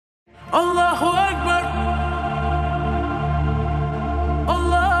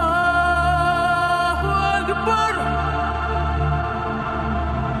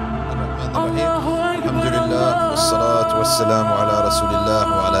والسلام على رسول الله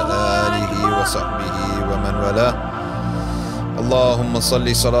وعلى آله وصحبه ومن والاه. اللهم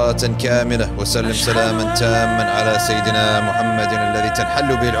صل صلاة كاملة وسلم سلاما تاما على سيدنا محمد الذي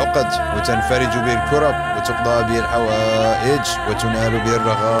تنحل به العقد وتنفرج به الكرب وتقضى به الحوائج وتنال به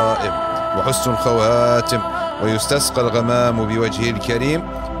الرغائب وحسن الخواتم ويستسقى الغمام بوجهه الكريم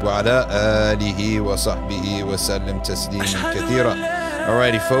وعلى آله وصحبه وسلم تسليما كثيرا.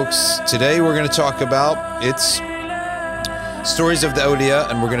 Alrighty folks, today we're going to talk about stories of the awliya,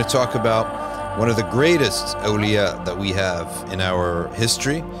 and we're going to talk about one of the greatest awliya that we have in our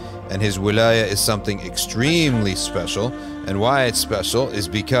history, and his wilaya is something extremely special. And why it's special is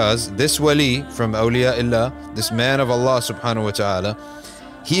because this wali from awliya illah, this man of Allah subhanahu wa ta'ala,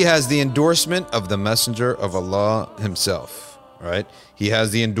 he has the endorsement of the messenger of Allah himself, right? He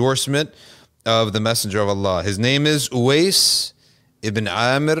has the endorsement of the messenger of Allah. His name is Uways ibn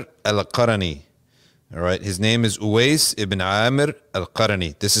Amir al-Qarni. All right, his name is Uways ibn Amir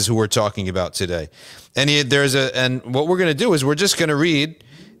al-Qarni. This is who we're talking about today. And what we're going to do is we're just going to read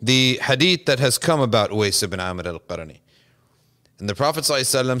the hadith that has come about Uways ibn Amir al-Qarni. And the Prophet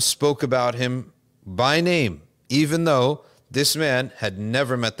ﷺ spoke about him by name, even though this man had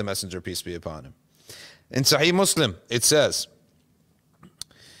never met the Messenger, peace be upon him. In Sahih Muslim, it says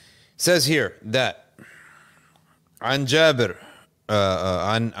here that عن جابر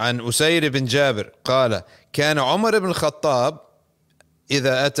عن أسير بن جابر قال كان عمر بن الخطاب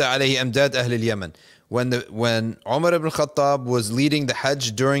إذا أتى عليه أمداد أهل اليمن. When Umar ibn Khattab was leading the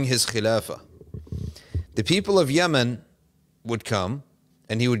Hajj during his Khilafah, the people of Yemen would come,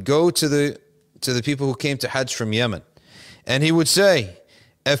 and he would go to the people who came to Hajj from Yemen, and he would say,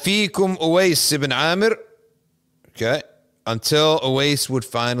 أفيكم أويس ibn Amir, okay, until Uways would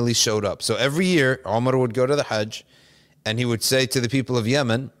finally showed up. So every year Umar would go to the Hajj, and he would say to the people of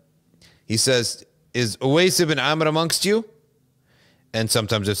Yemen, he says, is Uways ibn Amr amongst you? And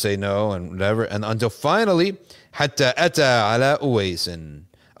sometimes they'd say no, and whatever. And until finally, حتى أتى على أويس,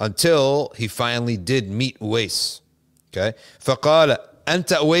 until he finally did meet Uways. Okay? فقال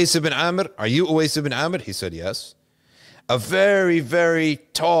أنت أويس ibn Amr? Are you Uways ibn Amr? He said yes. A very, very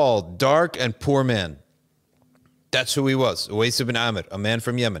tall, dark, and poor man. That's who he was, Uways ibn Amr, a man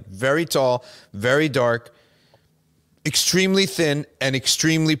from Yemen. Very tall, very dark, extremely thin, and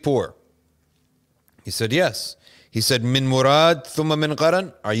extremely poor. He said yes. He said, Min Murad thumma min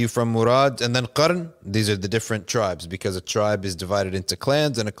Qarn. Are you from Murad and then Qarn? These are the different tribes, because a tribe is divided into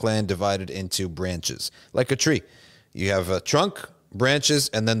clans and a clan divided into branches, like a tree. You have a trunk, branches,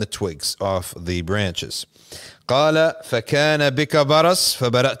 and then the twigs off the branches. قال فكان بك برص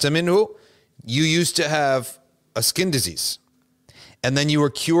فبرأت منه. You used to have a skin disease, and then you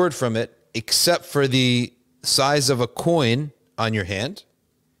were cured from it, except for the size of a coin on your hand.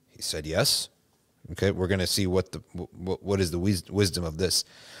 He said yes. Okay, we're going to see what is the wisdom of this,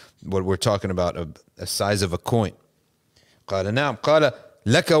 what we're talking about, a size of a coin. قال نعم. قال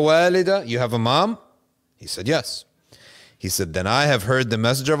لك والدة, you have a mom? He said yes. He said, then I have heard the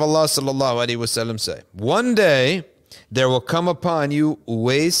Messenger of Allah sallallahu alaihi wasallam say, one day there will come upon you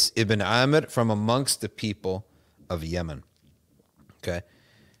Uways ibn Amir from amongst the people of Yemen. Okay,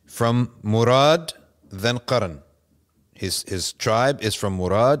 from Murad, then Qarn. His tribe is from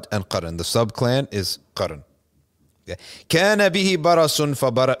Murad and Qarn. The sub-clan is Qarn. كَانَ بِهِ بَرَسٌ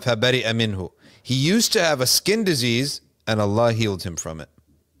فَبَرِئَ مِنْهُ. He used to have a skin disease, and Allah healed him from it,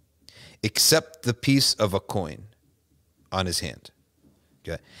 except the piece of a coin on his hand.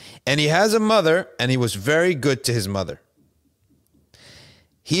 Okay. And he has a mother, and he was very good to his mother.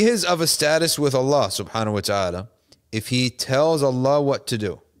 He is of a status with Allah subhanahu wa ta'ala. If he tells Allah what to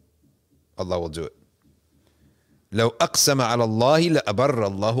do, Allah will do it. لو أقسم على الله لأبر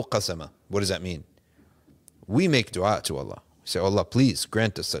الله قسمه. What does that mean? We make dua to Allah. We say, oh Allah, please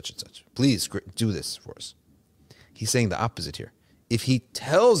grant us such and such. Please do this for us. He's saying the opposite here. If he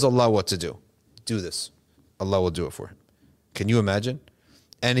tells Allah what to do this, Allah will do it for him. Can you imagine?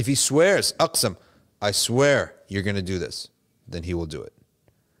 And if he swears, أقسم, I swear you're going to do this, then he will do it.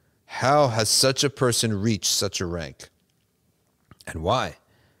 How has such a person reached such a rank? And why?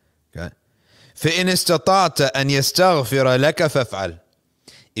 Okay. فإن استطعت أن يستغفر لك فافعل.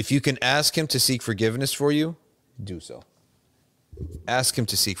 If you can ask him to seek forgiveness for you, do so. Ask him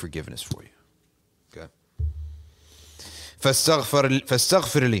to seek forgiveness for you. Okay.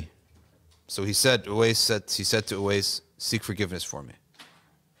 فاستغفر لي. So he said to Uways, seek forgiveness for me.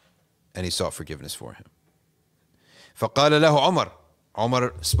 And he sought forgiveness for him. فقال له عمر.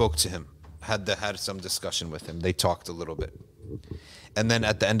 Umar spoke to him, had some discussion with him. They talked a little bit. And then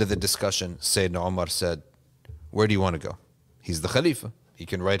at the end of the discussion, Sayyidina Umar said, where do you want to go? He's the Khalifa. He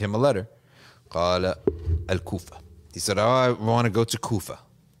can write him a letter. قال الكوفة. He said, oh, I want to go to Kufa.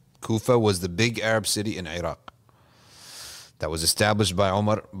 Kufa was the big Arab city in Iraq that was established by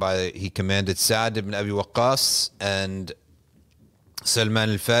Umar. He commanded Sa'd ibn Abi Waqqas and Salman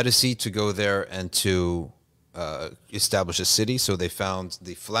al-Farisi to go there and to establish a city. So they found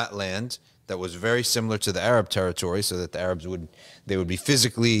the flat land that was very similar to the Arab territory, so that the Arabs would be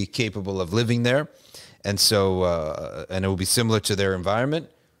physically capable of living there, and so and it would be similar to their environment.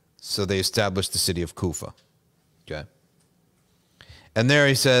 So they established the city of Kufa. Okay, and there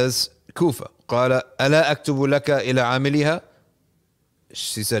he says, Kufa. قال ألا أكتب لك إلى عاملها.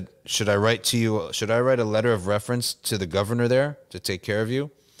 She said, should I write a letter of reference to the governor there to take care of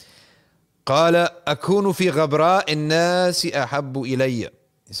you? قال أكون في غبراء الناس أحب إلي.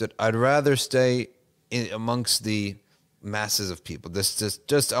 He said, I'd rather stay amongst the masses of people.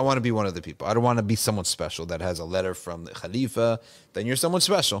 Just I want to be one of the people. I don't want to be someone special that has a letter from the Khalifa. Then you're someone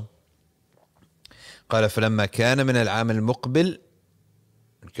special. قال فلما كان من العام المقبل.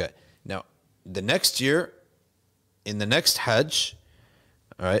 Okay. Now, the next year, in the next Hajj,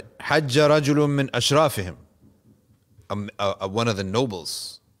 all right, حج رجل من أشرافهم. One of the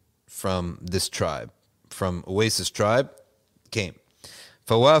nobles from this tribe, from Uways' tribe, came.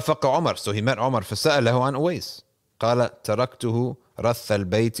 فوافق عمر. So he met Umar. فسأله عن أويس. قال تركته رث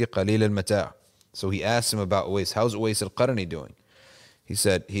البيت قليل المتاع. So he asked him about Uways. How's Uways al-Qarni doing? He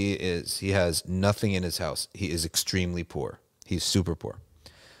said he has nothing in his house. He is extremely poor. He's super poor.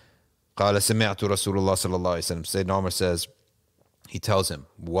 قال سمعت رسول الله صلى الله عليه وسلم. Sayyidina Umar says, he tells him,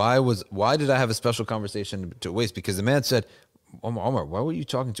 why did I have a special conversation to Uways? Because the man said, Umar, why were you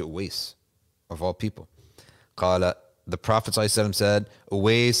talking to Uways of all people? قال, the Prophet ﷺ said,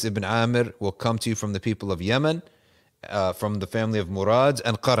 Uways ibn Amir will come to you from the people of Yemen, from the family of Murad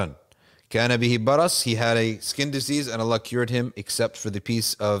and Qarn. كان به برص. He had a skin disease and Allah cured him except for the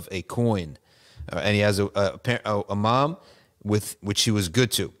piece of a coin. And he has a mom with which he was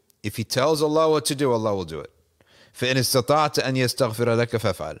good to. If he tells Allah what to do, Allah will do it. فإن استطعت أن يستغفر لك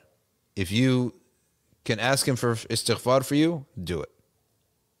فافعل. If you can ask him for istighfar for you, do it.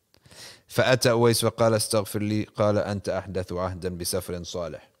 فأتى أويس فقال استغفر لي قال أنت أحدث عهدا بسفر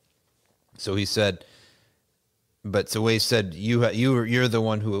صالح. So he said, but Uways said, you're the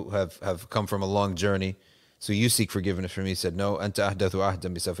one who have come from a long journey, so you seek forgiveness from me. He said, no, أنت أحدث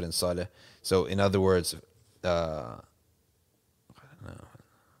عهدا بسفر صالح. So in other words, now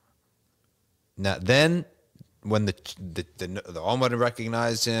then when the Umar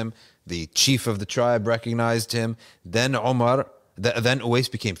recognized him, the chief of the tribe recognized him, then Uways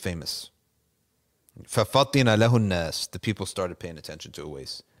became famous. فَفَطِنَ لَهُ النَّاسِ. The people started paying attention to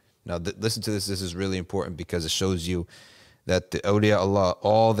Uways. Now listen to this. This is really important because it shows you that the awliya Allah,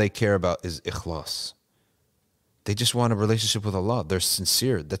 all they care about is ikhlas. They just want a relationship with Allah. They're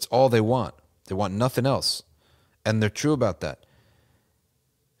sincere. That's all they want. They want nothing else. And they're true about that.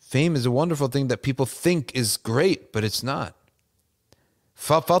 Fame is a wonderful thing that people think is great, but it's not.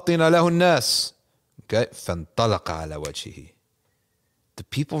 فَفَطِنَ لَهُ النَّاسِ. Okay. فَانْطَلَقَ عَلَى وَجْهِهِ. The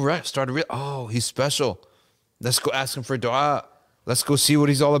people started, oh, he's special. Let's go ask him for dua. Let's go see what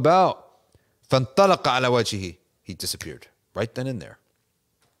he's all about. فَانْطَلَقَ عَلَى وَجْهِهِ. He disappeared right then and there.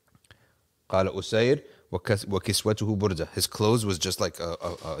 قال أسير وكسوته بردة. His clothes was just like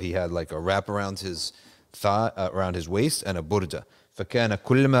he had like a wrap around his thigh, around his waist, and a burda. فكان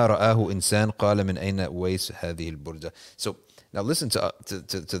كل ما رآه إنسان قال من أين أويس هذه البردة. So now listen to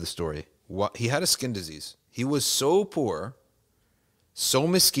the story. He had a skin disease. He was so poor, so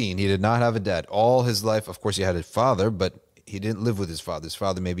miskeen. He did not have a dad. All his life, of course, he had a father, but he didn't live with his father. His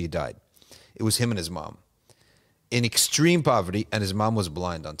father, maybe he died. It was him and his mom. In extreme poverty, and his mom was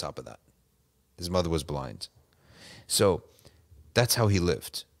blind on top of that. His mother was blind. So that's how he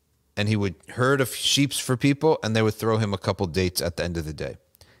lived. And he would herd of sheep for people, and they would throw him a couple dates at the end of the day.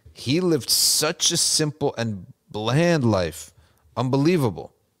 He lived such a simple and bland life.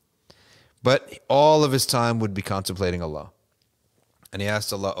 Unbelievable. But all of his time would be contemplating Allah. And he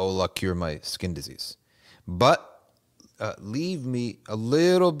asked Allah, oh Allah, cure my skin disease. But leave me a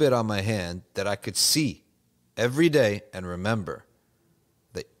little bit on my hand that I could see every day and remember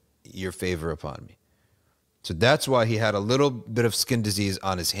that your favor upon me. So that's why he had a little bit of skin disease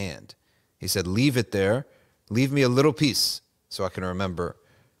on his hand. He said, leave it there. Leave me a little piece so I can remember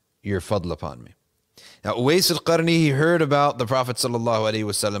your fadl upon me. Now, Uways al-Qarni, he heard about the Prophet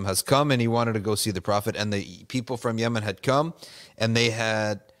ﷺ has come, and he wanted to go see the Prophet. And the people from Yemen had come, and they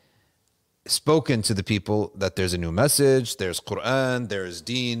had spoken to the people that there's a new message, there's Quran, there's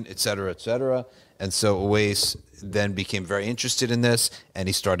Deen, etc., etc. And so Uways then became very interested in this, and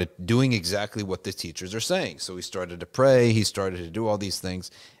he started doing exactly what the teachers are saying. So he started to pray, he started to do all these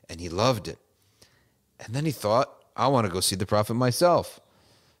things, and he loved it. And then he thought, I want to go see the Prophet myself.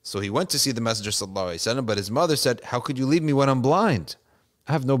 So he went to see the Messenger sallallahu alaihi wasallam, but his mother said, how could you leave me when I'm blind?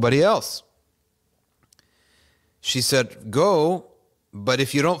 I have nobody else. She said, go, but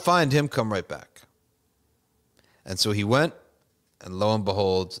if you don't find him, come right back. And so he went, and lo and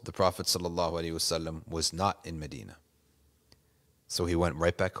behold, the Prophet sallallahu alaihi wasallam was not in Medina. So he went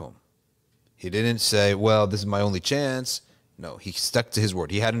right back home. He didn't say, well, this is my only chance. No, he stuck to his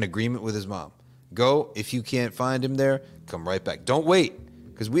word. He had an agreement with his mom. Go, if you can't find him there, come right back. Don't wait.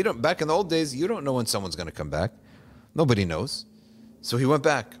 Because we don't, back in the old days, you don't know when someone's going to come back. Nobody knows. So he went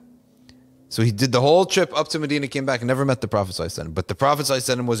back. So he did the whole trip up to Medina, came back, and never met the Prophet ﷺ. But the Prophet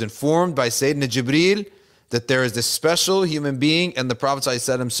ﷺ was informed by Sayyidina Jibreel that there is this special human being, and the Prophet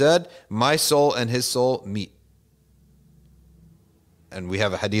ﷺ said, my soul and his soul meet. And we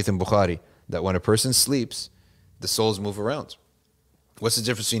have a hadith in Bukhari that when a person sleeps, the souls move around. What's the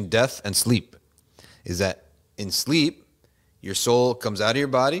difference between death and sleep? Is that in sleep, your soul comes out of your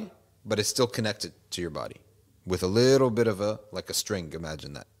body, but it's still connected to your body with a little bit of like a string,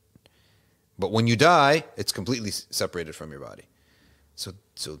 imagine that. But when you die, it's completely separated from your body. So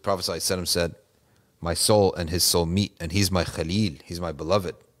the Prophet ﷺ said, my soul and his soul meet, and he's my Khalil, he's my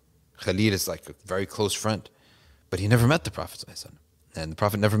beloved. Khalil is like a very close friend, but he never met the Prophet ﷺ, and the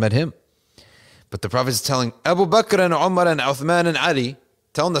Prophet never met him. But the Prophet is telling Abu Bakr and Umar and Uthman and Ali,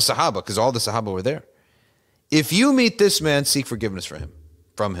 telling the Sahaba, because all the Sahaba were there, if you meet this man, seek forgiveness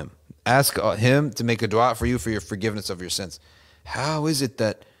from him. Ask him to make a dua for you for your forgiveness of your sins. How is it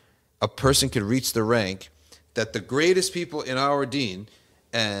that a person could reach the rank that the greatest people in our deen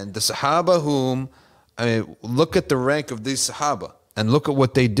and the Sahaba whom, look at the rank of these Sahaba and look at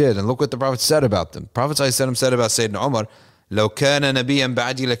what they did and look what the Prophet said about them. Prophet ﷺ said about Sayyidina Umar, لو كان نبيا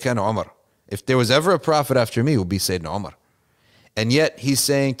بعدي لكان عمر. If there was ever a prophet after me, it would be Sayyidina Umar. And yet he's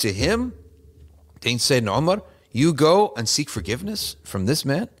saying to him, Sayyidina Umar, you go and seek forgiveness from this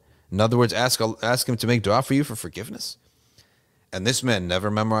man. In other words, ask him to make dua for you for forgiveness. And this man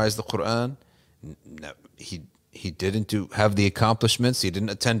never memorized the Quran. He didn't have the accomplishments. He didn't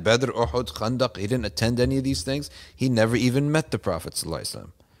attend Badr, Uhud, Khandaq. He didn't attend any of these things. He never even met the Prophet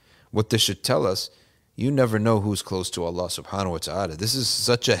ﷺ. What this should tell us, you never know who's close to Allah subhanahu wa ta'ala. This is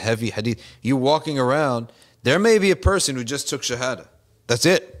such a heavy hadith. You walking around, there may be a person who just took shahada. That's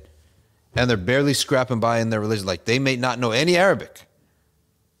it. And they're barely scrapping by in their religion. Like they may not know any Arabic.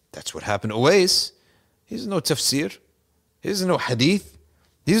 That's what happened to Uways. He doesn't know tafsir. He doesn't know hadith.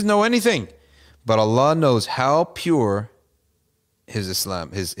 He doesn't know anything. But Allah knows how pure his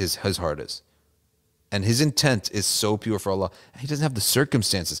Islam, his heart is. And his intent is so pure for Allah. He doesn't have the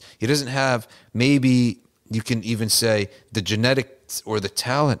circumstances. He doesn't have, maybe you can even say, the genetics or the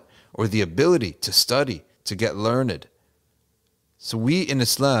talent or the ability to study, to get learned. So we in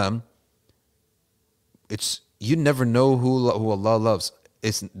Islam, you never know who Allah loves.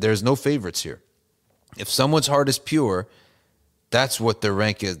 There's no favorites here. If someone's heart is pure, that's what their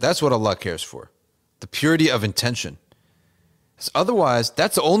rank is. That's what Allah cares for. The purity of intention. Otherwise,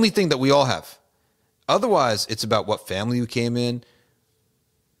 that's the only thing that we all have. Otherwise, it's about what family you came in.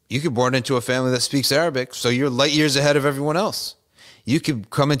 You could be born into a family that speaks Arabic, so you're light years ahead of everyone else. You could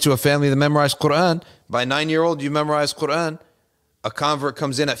come into a family that memorized Quran. By 9-year-old, you memorize Quran. A convert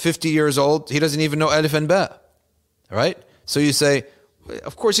comes in at 50 years old, he doesn't even know Alif and Ba. Right? So you say,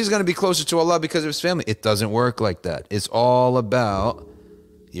 of course he's going to be closer to Allah because of his family. It doesn't work like that. It's all about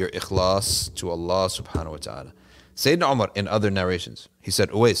your ikhlas to Allah subhanahu wa ta'ala. Sayyidina Umar, in other narrations, he said,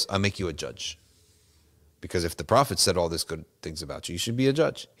 Uways, I make you a judge. Because if the Prophet said all these good things about you, you should be a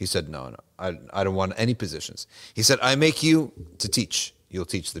judge. He said, no, I don't want any positions. He said, I make you to teach. You'll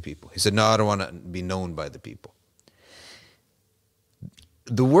teach the people. He said, no, I don't want to be known by the people.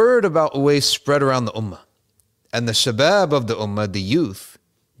 The word about Uways spread around the ummah. And the shabab of the ummah, the youth,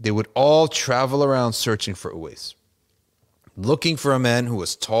 they would all travel around searching for Uways. Looking for a man who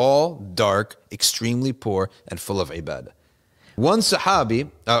was tall, dark, extremely poor, and full of ibadah. One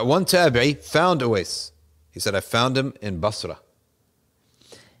tabi'i found Uways. He said, I found him in Basra.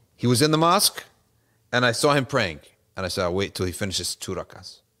 He was in the mosque, and I saw him praying. And I said, I'll wait till he finishes 2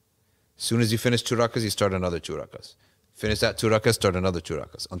 rakas. As soon as he finished 2 rakas, he started another 2 rakas. Finish that 2 rakas, start another 2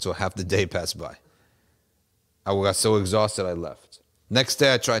 rakas, until half the day passed by. I got so exhausted, I left. Next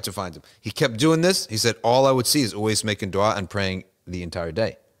day, I tried to find him. He kept doing this. He said, all I would see is always making dua and praying the entire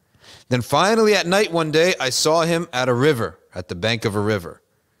day. Then finally, at night one day, I saw him at a river, at the bank of a river.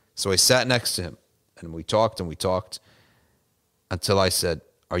 So I sat next to him, and we talked, until I said,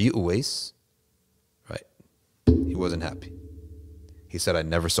 are you Uways? Right. He wasn't happy. He said, I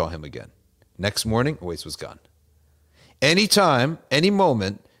never saw him again. Next morning, Uways was gone. Any time, any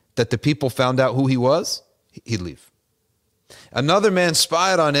moment that the people found out who he was, he'd leave. Another man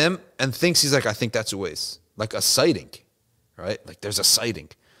spied on him and thinks he's like, I think that's Uways. Like a sighting, right? Like there's a sighting.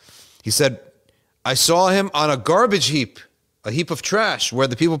 He said, I saw him on a garbage heap, a heap of trash where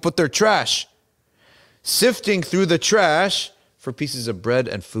the people put their trash, sifting through the trash for pieces of bread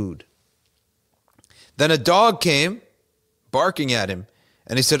and food. Then a dog came barking at him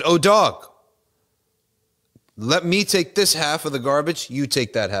and he said, oh dog, let me take this half of the garbage, you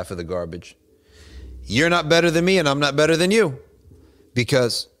take that half of the garbage. You're not better than me and I'm not better than you.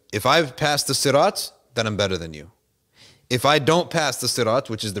 Because if I pass the sirat, then I'm better than you. If I don't pass the sirat,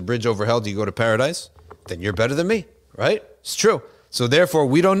 which is the bridge over hell, you go to paradise, then you're better than me, right? It's true. So therefore,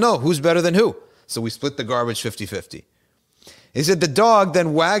 we don't know who's better than who. So we split the garbage 50-50. He said the dog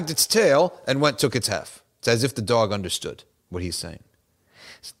then wagged its tail and took its half. It's as if the dog understood what he's saying.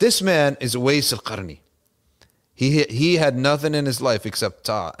 This man is Uways al-Qarni. He had nothing in his life except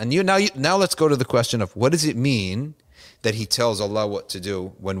ta'ah. And now let's go to the question of what does it mean that he tells Allah what to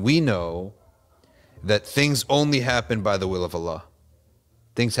do when we know that things only happen by the will of Allah.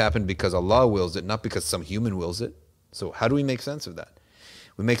 Things happen because Allah wills it, not because some human wills it. So how do we make sense of that?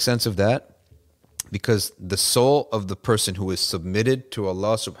 We make sense of that because the soul of the person who is submitted to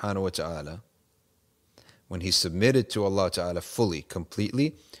Allah subhanahu wa ta'ala, when he's submitted to Allah ta'ala fully,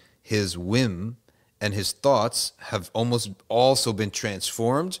 completely, his whim and his thoughts have almost also been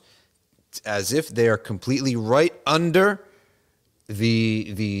transformed as if they are completely right under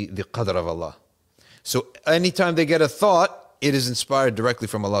the qadr of Allah. So anytime they get a thought, it is inspired directly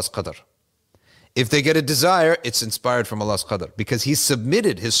from Allah's qadr. If they get a desire, it's inspired from Allah's qadr. Because He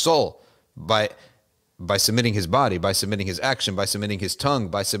submitted His soul by submitting His body, by submitting His action, by submitting His tongue,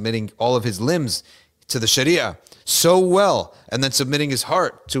 by submitting all of His limbs to the Sharia so well, and then submitting His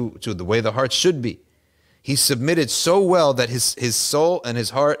heart to the way the heart should be. He submitted so well that his soul and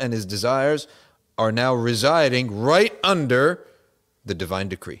his heart and his desires are now residing right under the divine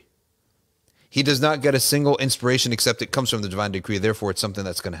decree. He does not get a single inspiration except it comes from the divine decree. Therefore, it's something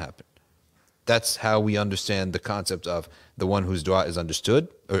that's going to happen. That's how we understand the concept of the one whose dua is understood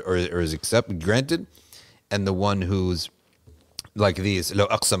or is granted, and the one who's like these, لو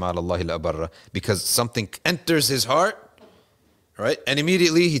أقسم على الله لأبره, because something enters his heart, right? And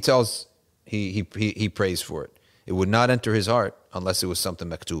immediately he tells, he prays for it. It would not enter his heart unless it was something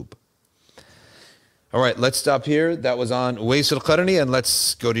maktub. All right, let's stop here. That was on Uways al-Qarni, and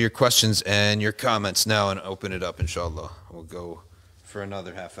let's go to your questions and your comments now and open it up, inshallah. We'll go for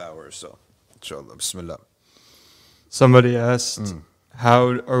another half hour or so. Inshallah, bismillah. Somebody asked, how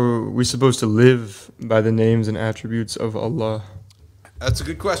are we supposed to live by the names and attributes of Allah? That's a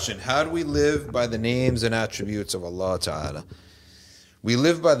good question. How do we live by the names and attributes of Allah Ta'ala? We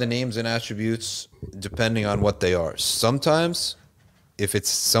live by the names and attributes depending on what they are. Sometimes, if it's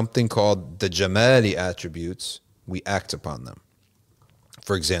something called the Jamali attributes, we act upon them.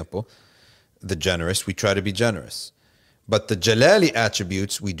 For example, the generous, we try to be generous. But the Jalali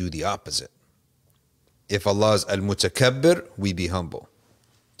attributes, we do the opposite. If Allah is al-Mutakabbir, we be humble.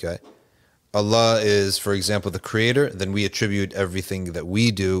 Okay? Allah is, for example, the creator, then we attribute everything that we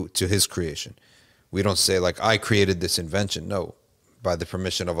do to His creation. We don't say like, I created this invention. No. By the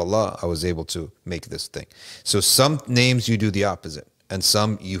permission of Allah, I was able to make this thing. So some names you do the opposite, and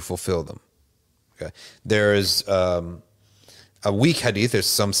some you fulfill them. Okay? There is a weak hadith, or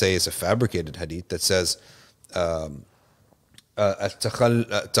some say it's a fabricated hadith, that says, تَخَلَّقُوا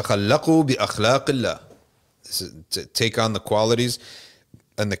بِأَخْلَاقِ اللَّهِ. To take on the qualities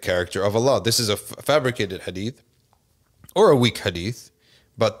and the character of Allah. This is a fabricated hadith or a weak hadith,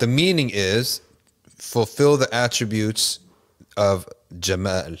 but the meaning is fulfill the attributes of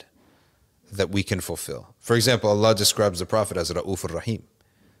Jamal that we can fulfill. For example, Allah describes the Prophet as Ra'uf al-Rahim,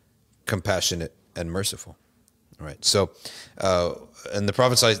 compassionate and merciful. Right. So, and the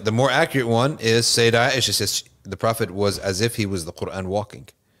Prophet says the more accurate one is Sayyidah Aisha says the Prophet was as if he was the Quran walking.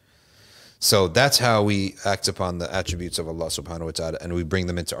 So that's how we act upon the attributes of Allah subhanahu wa ta'ala, and we bring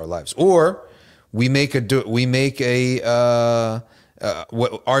them into our lives. Or we make our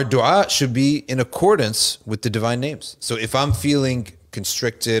dua should be in accordance with the divine names. So if I'm feeling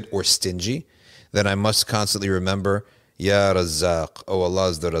constricted or stingy, then I must constantly remember, Ya Razzaq, oh Allah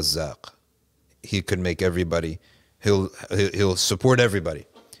is the Razzaq. He could make everybody, He'll support everybody.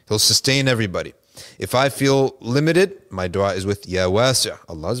 He'll sustain everybody. If I feel limited, my dua is with Ya Wasi',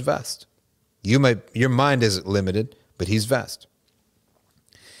 Allah is vast. Your mind is limited, but He's vast.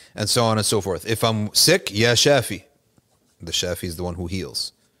 And so on and so forth. If I'm sick, Ya Shafi. The Shafi is the one who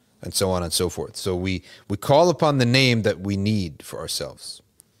heals. And so on and so forth. So we call upon the name that we need for ourselves.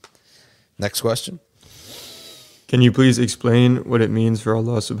 Next question. Can you please explain what it means for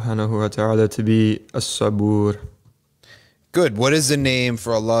Allah subhanahu wa ta'ala to be as-sabur? Good. What is the name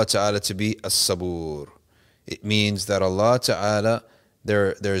for Allah Ta'ala to be as-sabur? It means that Allah Ta'ala,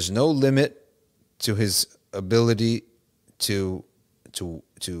 there's no limit to His ability to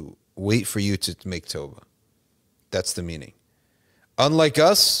wait for you to make tawbah. That's the meaning. Unlike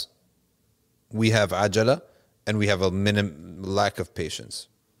us, we have ajala and we have a lack of patience.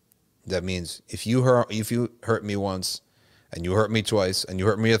 That means if you hurt me once and you hurt me twice and you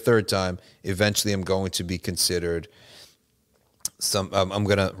hurt me a third time, eventually I'm going to be considered I'm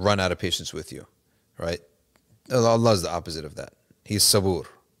going to run out of patience with you, right? Allah is the opposite of that. He's sabur.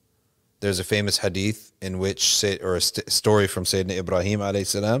 There's a famous hadith in which, or a story from Sayyidina Ibrahim alayhi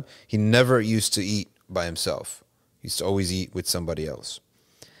salam, he never used to eat by himself. He used to always eat with somebody else.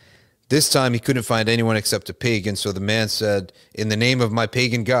 This time he couldn't find anyone except a pagan, so the man said, in the name of my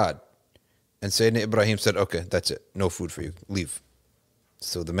pagan God. And Sayyidina Ibrahim said, okay, that's it. No food for you. Leave.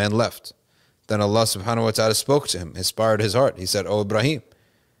 So the man left. Then Allah subhanahu wa ta'ala spoke to him, inspired his heart. He said, oh Ibrahim,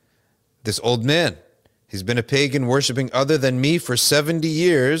 this old man, he's been a pagan worshipping other than me for 70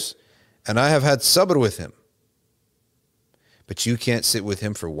 years, and I have had sabr with him. But you can't sit with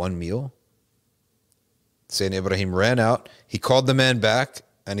him for one meal? Sayyidina Ibrahim ran out. He called the man back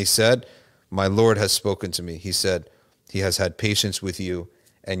and he said, my Lord has spoken to me. He said, he has had patience with you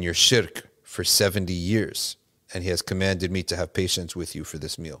and your shirk for 70 years. And he has commanded me to have patience with you for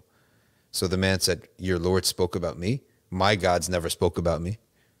this meal. So the man said, your Lord spoke about me? My gods never spoke about me.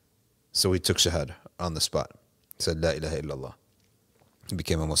 So he took shahada on the spot. He said, La ilaha illallah. He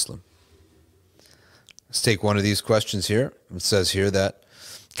became a Muslim. Let's take one of these questions here. It says here that,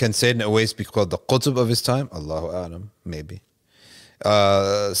 can Sayyidina Uways be called the qutb of his time? Allahu a'lam, maybe.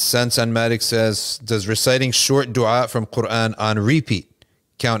 Sense and Malik says, does reciting short dua from Quran on repeat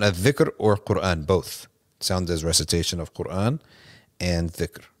count as dhikr or Quran? Both. Sounds as recitation of Quran and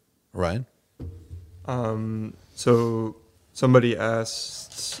dhikr. Ryan? So somebody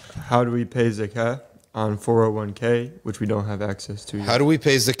asked, how do we pay zakah on 401k, which we don't have access to yet? How do we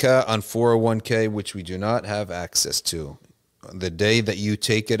pay zakah on 401k, which we do not have access to? The day that you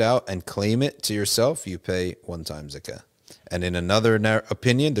take it out and claim it to yourself, you pay one time zakah. And in another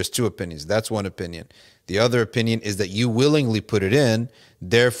opinion, there's two opinions. That's one opinion. The other opinion is that you willingly put it in,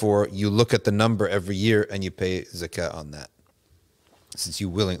 therefore you look at the number every year and you pay zakah on that. Since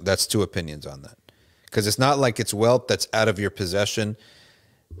you that's two opinions on that. Because it's not like it's wealth that's out of your possession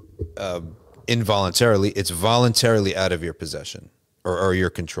involuntarily. It's voluntarily out of your possession or your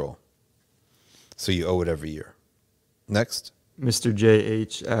control. So you owe it every year. Next. Mr.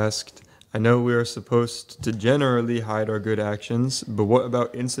 JH asked, I know we are supposed to generally hide our good actions, but what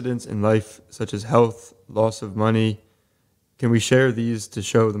about incidents in life such as health, loss of money? Can we share these to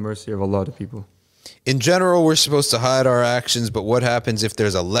show the mercy of Allah to people? In general, we're supposed to hide our actions, but what happens if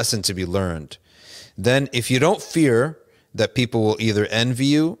there's a lesson to be learned? Then if you don't fear that people will either envy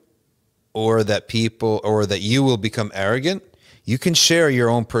you or that you will become arrogant, you can share your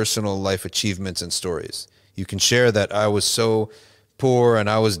own personal life achievements and stories. You can share that I was so poor and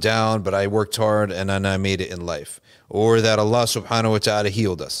I was down, but I worked hard and then I made it in life. Or that Allah subhanahu wa ta'ala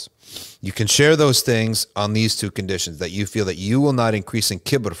healed us. You can share those things on these two conditions, that you feel that you will not increase in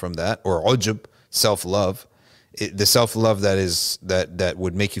kibr from that, or ujub, self-love, the self-love that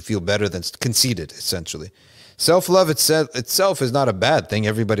would make you feel better than conceited, essentially. Self-love itself is not a bad thing.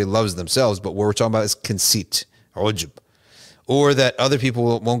 Everybody loves themselves, but what we're talking about is conceit, ujub. Or that other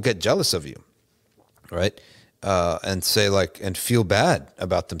people won't get jealous of you, right? And say and feel bad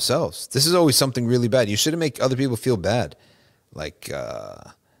about themselves. This is always something really bad. You shouldn't make other people feel bad,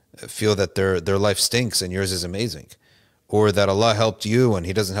 feel that their life stinks and yours is amazing, or that Allah helped you and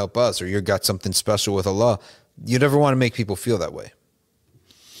He doesn't help us, or you got something special with Allah. You never want to make people feel that way.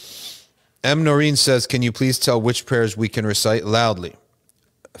 M. Noreen says, can you please tell which prayers we can recite loudly?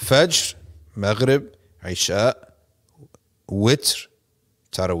 Fajr, Maghrib, Isha, Witr,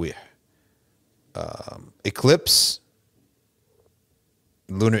 Taraweeh. Eclipse,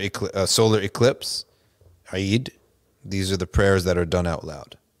 solar eclipse, Eid. These are the prayers that are done out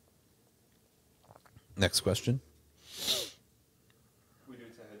loud. Next question. We do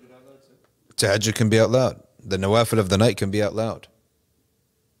tahajjud out loud, sir? Tahajjud can be out loud. The nawafil of the night can be out loud.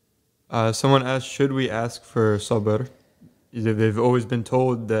 Someone asked, should we ask for sabr? They've always been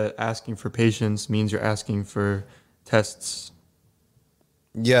told that asking for patience means you're asking for tests.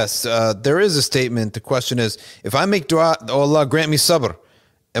 Yes, there is a statement. The question is, if I make dua, oh Allah, grant me sabr,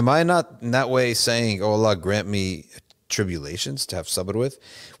 am I not in that way saying, oh Allah, grant me tribulations to have sabr with?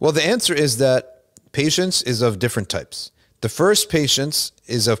 Well, the answer is that patience is of different types. The first patience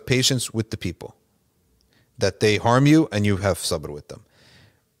is of patience with the people. that they harm you, and you have sabr with them.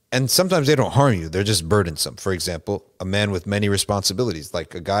 And sometimes they don't harm you, they're just burdensome. For example, a man with many responsibilities,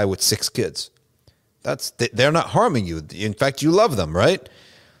 like a guy with 6 kids. They're not harming you. In fact, you love them, right?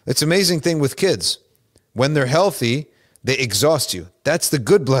 It's an amazing thing with kids. When they're healthy, they exhaust you. That's the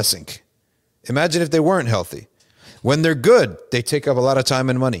good blessing. Imagine if they weren't healthy. When they're good, they take up a lot of time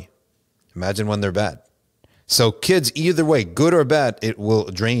and money. Imagine when they're bad. So kids, either way, good or bad, it will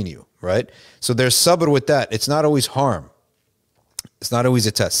drain you, right? So there's sabr with that. It's not always harm. It's not always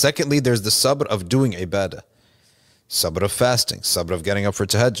a test. Secondly, there's the sabr of doing ibadah. Sabr of fasting. Sabr of getting up for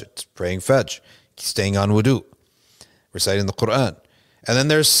tahajjud, praying fajr, staying on wudu, reciting the Quran. And then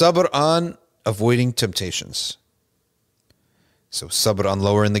there's sabr on avoiding temptations. So sabr on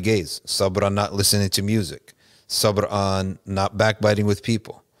lowering the gaze. Sabr on not listening to music. Sabr on not backbiting with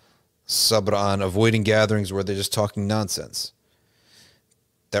people. Sabr on avoiding gatherings where they're just talking nonsense.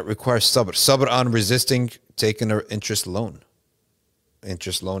 That requires sabr. Sabr on resisting taking an interest loan.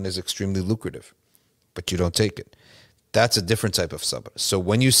 Interest loan is extremely lucrative, but you don't take it. That's a different type of sabr. So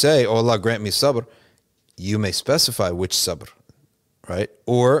when you say, oh Allah, grant me sabr, you may specify which sabr, right?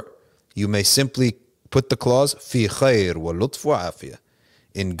 Or you may simply put the clause, fi khair wa lutf wa afiyah,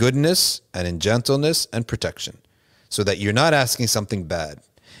 in goodness and in gentleness and protection, so that you're not asking something bad.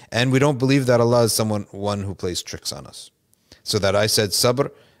 And we don't believe that Allah is one who plays tricks on us. So that I said sabr,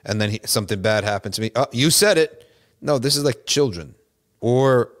 and then something bad happened to me. Oh, you said it. No, this is like children.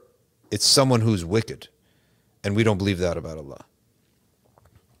 Or it's someone who's wicked. And we don't believe that about Allah.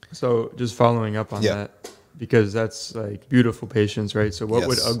 So just following up on that, because that's like beautiful patience, right? So what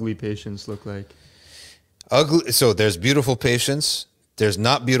would ugly patience look like? Ugly. So there's beautiful patience, there's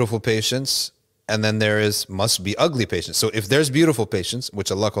not beautiful patience, and then must be ugly patience. So if there's beautiful patience,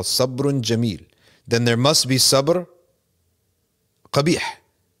 which Allah calls sabrun jameel, then there must be sabr qabih,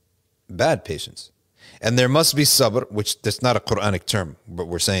 bad patience. And there must be sabr, which that's not a Quranic term, but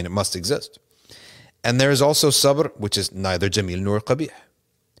we're saying it must exist. And there is also sabr, which is neither jameel nor qabih.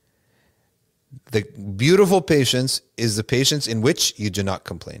 The beautiful patience is the patience in which you do not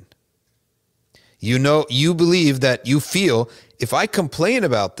complain. You believe that you feel, if I complain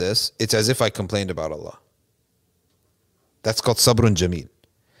about this, it's as if I complained about Allah. That's called sabrun jameel.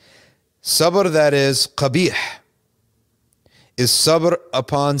 Sabr that is qabih is sabr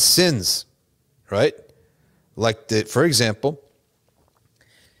upon sins, right? Like, for example,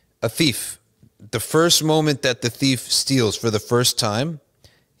 a thief. The first moment that the thief steals for the first time,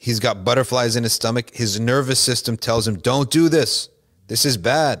 he's got butterflies in his stomach. His nervous system tells him, don't do this. This is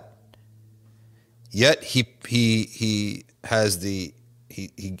bad. Yet he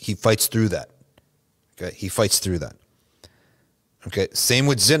fights through that. Okay, he fights through that. Okay, same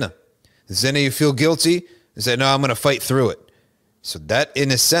with zina. Zina, you feel guilty. You say, no, I'm going to fight through it. So that,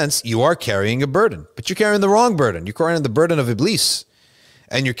 in a sense, you are carrying a burden, but you're carrying the wrong burden. You're carrying the burden of Iblis,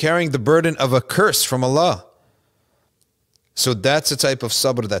 and you're carrying the burden of a curse from Allah. So that's a type of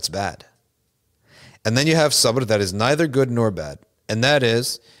sabr that's bad. And then you have sabr that is neither good nor bad. And that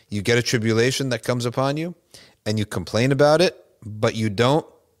is, you get a tribulation that comes upon you, and you complain about it, but you don't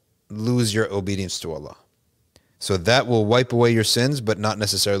lose your obedience to Allah. So that will wipe away your sins, but not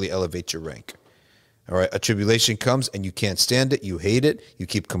necessarily elevate your rank. All right, a tribulation comes and you can't stand it, you hate it, you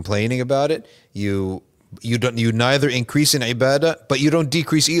keep complaining about it, you neither increase in ibadah, but you don't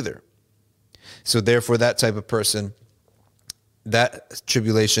decrease either. So therefore, that type of person, that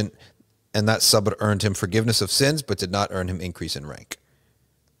tribulation and that sabr earned him forgiveness of sins, but did not earn him increase in rank.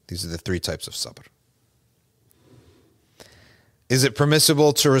 These are the 3 types of sabr. Is it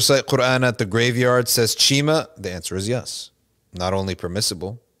permissible to recite Quran at the graveyard, says Chima? The answer is yes. Not only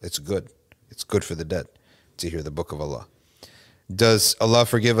permissible, it's good. It's good for the dead to hear the book of Allah. Does Allah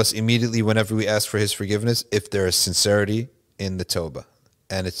forgive us immediately whenever we ask for His forgiveness if there is sincerity in the tawbah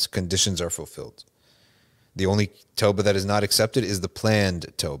and its conditions are fulfilled? The only tawbah that is not accepted is the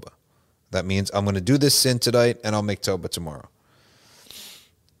planned tawbah. That means I'm going to do this sin tonight and I'll make tawbah tomorrow.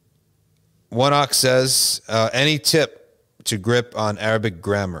 One ox says, any tip to grip on Arabic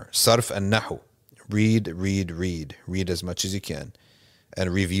grammar, sarf and nahu? Read as much as you can.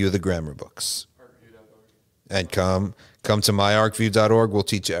 And review the grammar books. And come to myarcview.org. We'll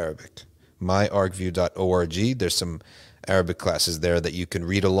teach you Arabic. myarcview.org. There's some Arabic classes there that you can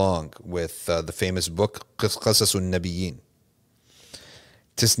read along with the famous book Qasasun Nabiyyin.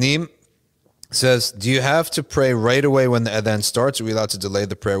 Tasneem says, do you have to pray right away when the adhan starts, or are we allowed to delay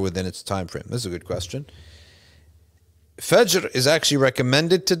the prayer within its time frame? This is a good question. Fajr is actually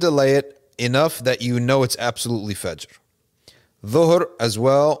recommended to delay it enough that you know it's absolutely Fajr. Dhuhr as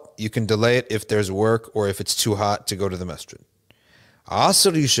well, you can delay it if there's work or if it's too hot to go to the masjid.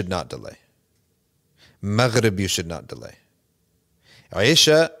 Asr you should not delay. Maghrib, you should not delay.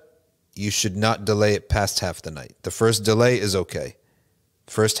 Isha, you should not delay it past half the night. The first delay is okay.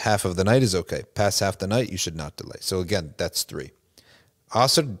 First half of the night is okay. Past half the night, you should not delay. So again, that's 3.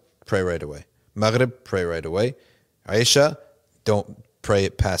 Asr, pray right away. Maghrib, pray right away. Isha, don't pray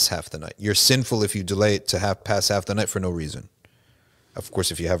it past half the night. You're sinful if you delay it to past half the night for no reason. Of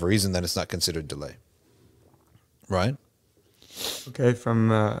course, if you have a reason, then it's not considered delay. Right? Okay,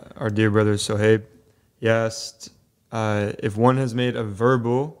 from our dear brother Sohaib, he asked if one has made a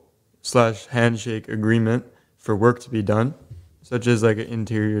verbal/handshake agreement for work to be done, such as like an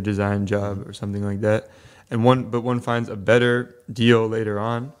interior design job or something like that, and one finds a better deal later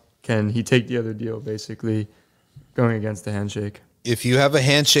on, can he take the other deal, basically going against the handshake? If you have a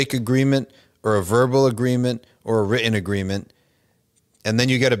handshake agreement or a verbal agreement or a written agreement, and then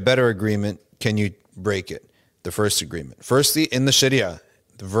you get a better agreement, can you break it? The first agreement. Firstly, in the Sharia,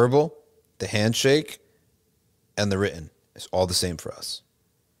 the verbal, the handshake, and the written is all the same for us.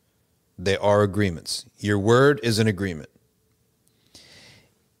 They are agreements. Your word is an agreement.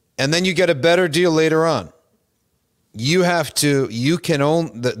 And then you get a better deal later on. You can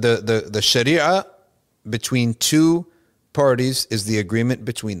own the Sharia between 2 parties is the agreement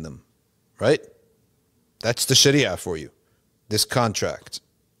between them, right? That's the Sharia for you. This contract,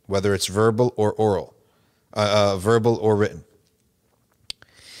 whether it's verbal or oral, verbal or written.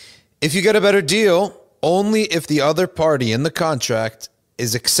 If you get a better deal, only if the other party in the contract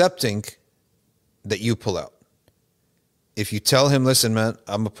is accepting that you pull out. If you tell him, listen, man,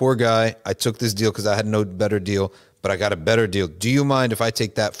 I'm a poor guy. I took this deal because I had no better deal, but I got a better deal. Do you mind if I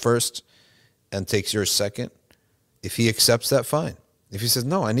take that first and takes yours second? If he accepts that, fine. If he says,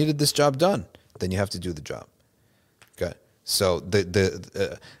 no, I needed this job done, then you have to do the job. Okay. So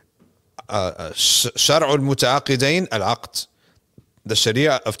the Shar'ul Muta'aqidain al-Aqd. The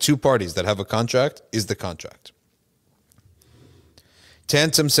Sharia of 2 parties that have a contract is the contract.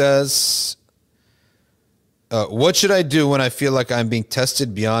 Tantum says, what should I do when I feel like I'm being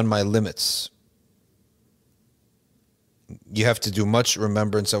tested beyond my limits? You have to do much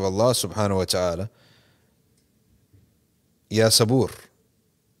remembrance of Allah subhanahu wa ta'ala. Ya sabur.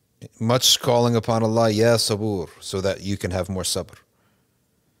 Much calling upon Allah, Ya sabur, so that you can have more sabr.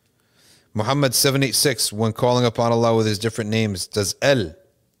 Muhammad 786, when calling upon Allah with his different names, does El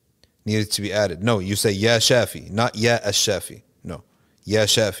needed to be added? No, you say Ya Shafi, not Ya Ash-Shafi. No, Ya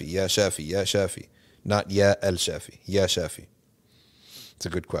Shafi, Ya Shafi, Ya Shafi, not Ya El-Shafi, Ya Shafi. It's a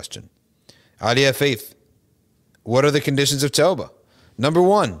good question. Aliyah Faith, what are the conditions of tawbah? Number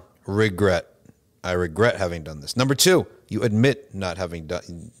 1, regret. I regret having done this. Number 2, you admit not having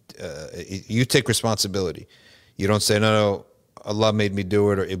done. You take responsibility. You don't say, no, Allah made me do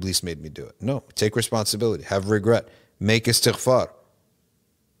it or Iblis made me do it. No, take responsibility. Have regret. Make istighfar.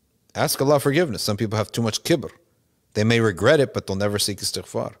 Ask Allah forgiveness. Some people have too much kibr. They may regret it, but they'll never seek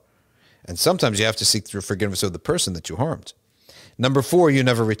istighfar. And sometimes you have to seek the forgiveness of the person that you harmed. Number 4, you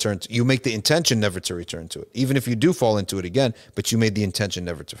never return to. You make the intention never to return to it. Even if you do fall into it again, but you made the intention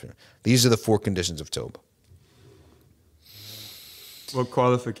never to return. These are the 4 conditions of tawbah. What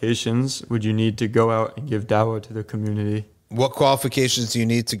qualifications would you need to go out and give dawah to the community? What qualifications do you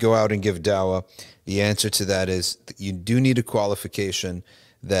need to go out and give dawah? The answer to that is that you do need a qualification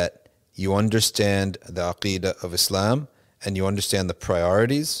that you understand the aqeedah of Islam and you understand the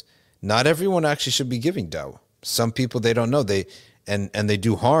priorities. Not everyone actually should be giving dawah. Some people, they don't know, they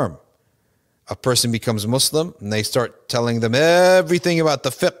do harm. A person becomes Muslim and they start telling them everything about the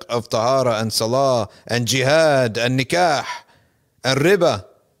fiqh of tahara and salah and jihad and nikah and riba,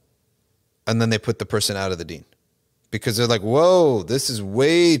 and then they put the person out of the deen. Because they're like, whoa, this is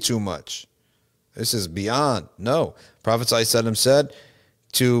way too much. This is beyond. No. Prophet ﷺ said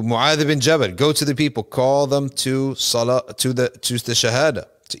to Mu'adh bin Jabal, go to the people, call them to salah, to the shahada,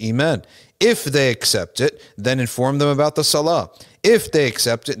 to iman. If they accept it, then inform them about the salah. If they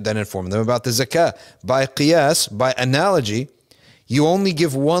accept it, then inform them about the zakah. By qiyas, by analogy, you only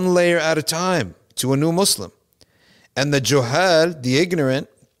give 1 layer at a time to a new Muslim. And the juhal, the ignorant,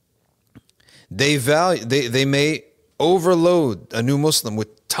 they may overload a new Muslim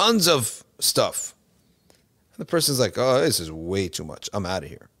with tons of stuff. The person's like, oh, this is way too much. I'm out of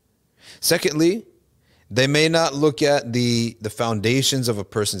here. Secondly, they may not look at the foundations of a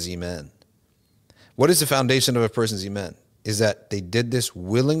person's iman. What is the foundation of a person's iman? Is that they did this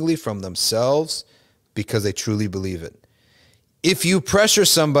willingly from themselves because they truly believe it. If you pressure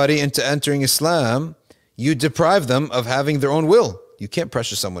somebody into entering Islam, you deprive them of having their own will. You can't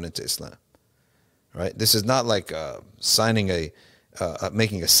pressure someone into Islam. Right? This is not like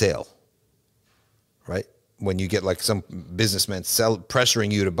making a sale, right? When you get like some businessman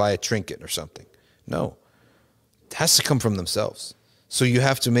pressuring you to buy a trinket or something. No. It has to come from themselves. So you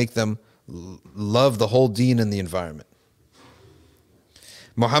have to make them love the whole deen and the environment.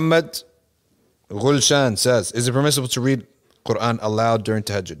 Muhammad Gulshan says, is it permissible to read Quran aloud during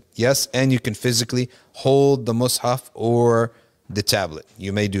tahajjud? Yes, and you can physically hold the mushaf or the tablet.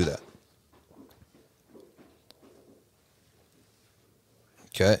 You may do that.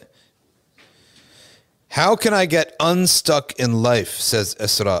 Okay. How can I get unstuck in life, says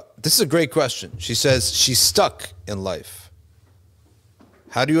Isra. This is a great question. She says she's stuck in life.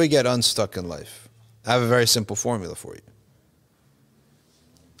 How do I get unstuck in life? I have a very simple formula for you.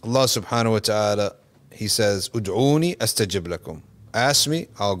 Allah subhanahu wa ta'ala, He says, Ud'uni astajib lakum. Ask me,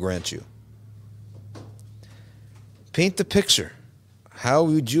 I'll grant you. Paint the picture. How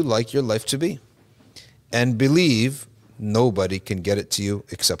would you like your life to be? And believe nobody can get it to you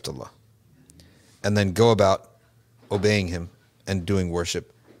except Allah. And then go about obeying Him and doing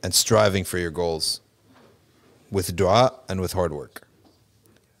worship and striving for your goals with dua and with hard work.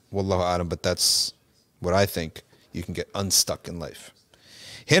 Wallahu a'lam, but that's what I think you can get unstuck in life.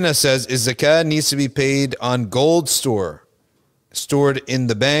 Hina says, is zakah needs to be paid on gold stored in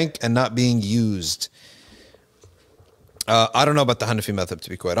the bank and not being used? I don't know about the Hanafi method, to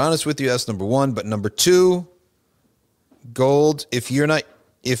be quite honest with you. That's number one. But number two, gold, if you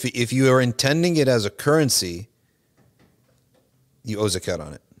are intending it as a currency, you owe zakat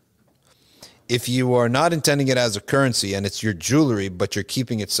on it. If you are not intending it as a currency and it's your jewelry, but you're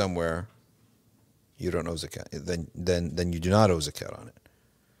keeping it somewhere, you don't owe zakat. Then you do not owe zakat on it.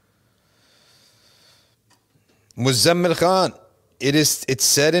 Muzammil Khan, it's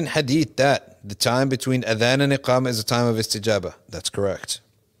said in hadith that the time between adhan and iqama is a time of istijabah. That's correct.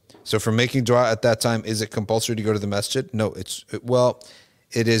 So for making dua at that time, is it compulsory to go to the masjid? No,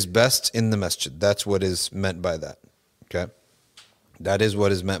 it is best in the masjid. That's what is meant by that. Okay? That is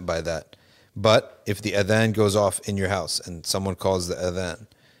what is meant by that. But if the adhan goes off in your house and someone calls the adhan,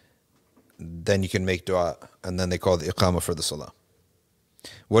 then you can make dua and then they call the iqama for the salah.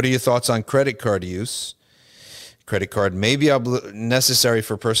 What are your thoughts on credit card use? Credit card may be necessary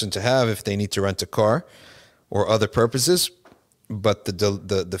for a person to have if they need to rent a car or other purposes, but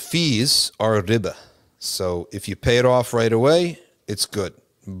the fees are riba. So if you pay it off right away, it's good.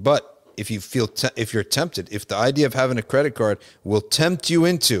 But if you're tempted, if the idea of having a credit card will tempt you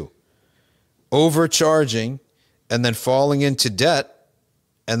into overcharging and then falling into debt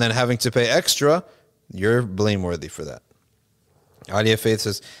and then having to pay extra, you're blameworthy for that. Aliyah Faith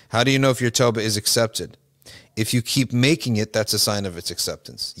says, how do you know if your tawbah is accepted? If you keep making it, that's a sign of its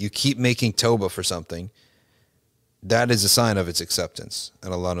acceptance. You keep making tawbah for something, that is a sign of its acceptance,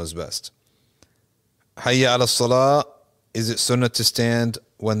 and Allah knows best. Hayya ala salah, is it sunnah to stand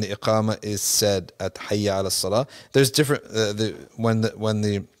when the iqamah is said at Hayya ala salah? There's different, when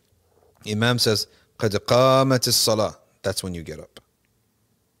the imam says, qad qamat as-salah, that's when you get up.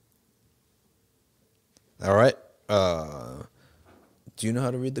 All right? Do you know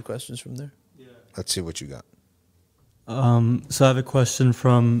how to read the questions from there? Yeah. Let's see what you got. So I have a question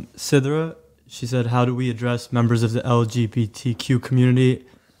from Sidra. She said, how do we address members of the LGBTQ community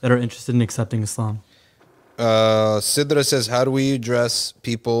that are interested in accepting Islam? Sidra says, how do we address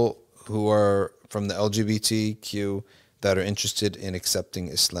people who are from the LGBTQ that are interested in accepting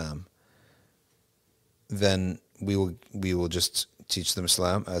Islam? Then we will just teach them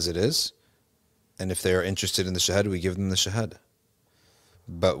Islam as it is. And if they are interested in the Shahada, we give them the Shahada.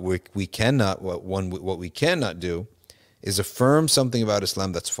 But what we cannot do is affirm something about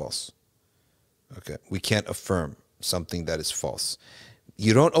Islam that's false. Okay, we can't affirm something that is false.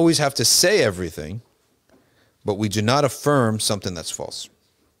 You don't always have to say everything, but we do not affirm something that's false.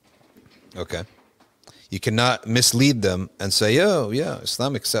 Okay, you cannot mislead them and say, "Oh, yeah,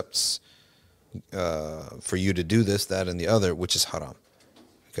 Islam accepts for you to do this, that, and the other," which is haram.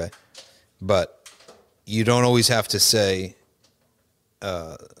 Okay, but you don't always have to say,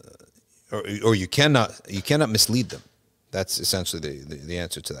 or you cannot mislead them. That's essentially the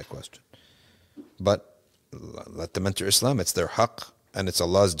answer to that question. But let them enter Islam. It's their haqq, and it's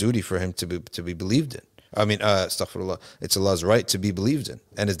Allah's duty for him to be believed in. I mean, astaghfirullah. It's Allah's right to be believed in,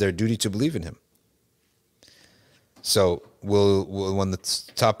 and it's their duty to believe in Him. So, when the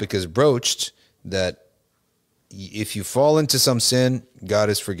topic is broached, that if you fall into some sin, God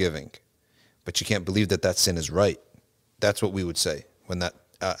is forgiving, but you can't believe that sin is right. That's what we would say when that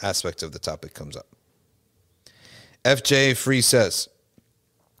aspect of the topic comes up. FJ Free says,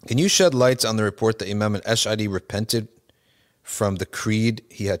 can you shed lights on the report that Imam al-Ash'ari repented from the creed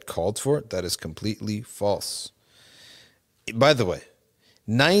he had called for? That is completely false. By the way,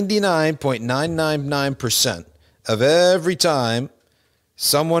 99.999% of every time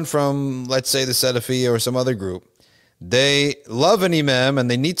someone from, let's say, the Salafiyya or some other group, they love an imam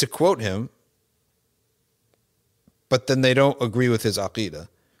and they need to quote him, but then they don't agree with his aqeedah.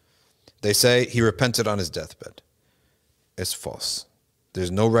 They say he repented on his deathbed. It's false.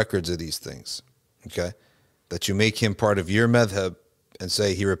 There's no records of these things, okay? That you make him part of your madhab and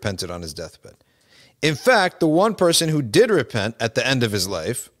say he repented on his deathbed. In fact, the one person who did repent at the end of his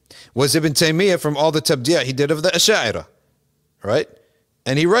life was Ibn Taymiyyah from all the tabdi'ah he did of the Ash'a'ira, right?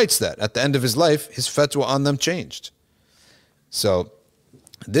 And he writes that at the end of his life, his fatwa on them changed. So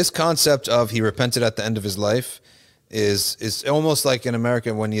this concept of he repented at the end of his life is almost like in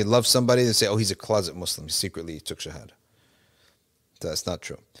America when you love somebody, they say, oh, he's a closet Muslim. He secretly took shahada. That's not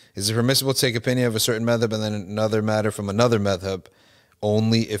true. Is it permissible to take opinion of a certain madhab and then another matter from another madhab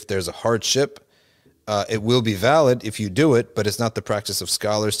only if there's a hardship? It will be valid if you do it, but it's not the practice of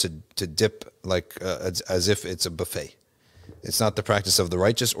scholars to dip like as if it's a buffet. It's not the practice of the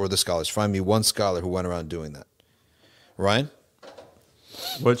righteous or the scholars. Find me one scholar who went around doing that. Ryan?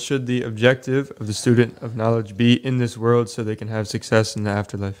 What should the objective of the student of knowledge be in this world so they can have success in the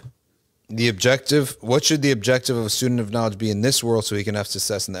afterlife? What should the objective of a student of knowledge be in this world so he can have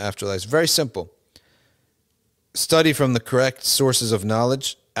success in the afterlife? Very simple. Study from the correct sources of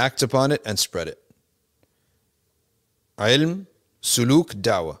knowledge, act upon it, and spread it. Ilm, suluk,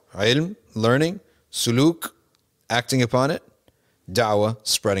 da'wah. Ilm, learning, suluk, acting upon it, da'wah,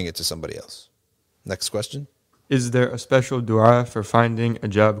 spreading it to somebody else. Next question. Is there a special dua for finding a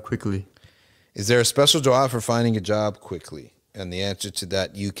job quickly? Is there a special dua for finding a job quickly? And the answer to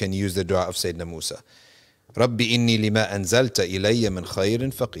that, you can use the dua of Sayyidina Musa. Rabbi inni lima anzalta ilayya min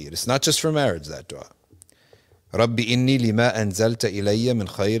khayrin faqir. It's not just for marriage, that dua. Rabbi inni lima anzalta ilayya min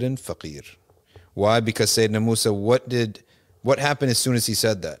khayrin faqir. Why? Because Sayyidina Musa, what happened as soon as he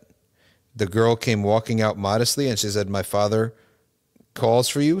said that? The girl came walking out modestly and she said, my father calls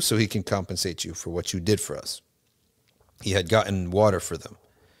for you so he can compensate you for what you did for us. He had gotten water for them.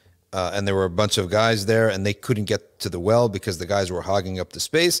 And there were a bunch of guys there and they couldn't get to the well because the guys were hogging up the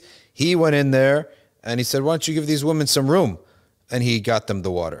space. He went in there and he said, why don't you give these women some room? And he got them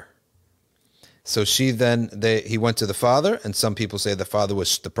the water. So he went to the father, and some people say the father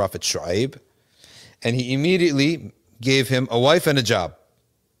was the Prophet Shu'aib, and he immediately gave him a wife and a job.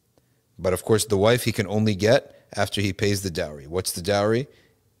 But of course, the wife he can only get after he pays the dowry. What's the dowry?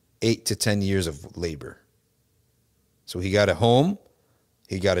 8 to 10 years of labor. So he got a home,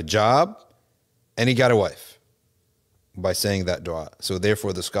 he got a job, and he got a wife by saying that dua. So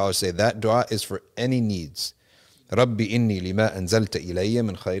therefore the scholars say that dua is for any needs. Rabbi inni lima anzalta ilayya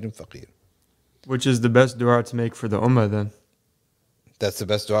min khayrin faqir. Which is the best dua to make for the ummah then? That's the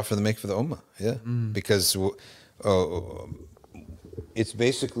best dua for the ummah, yeah. Because it's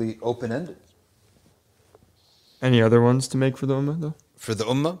basically open-ended. Any other ones to make for the ummah though? For the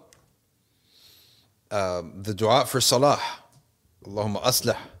ummah, the dua for salah. Allahumma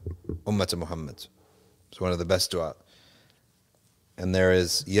aslah ummata Muhammad. It's one of the best dua. And there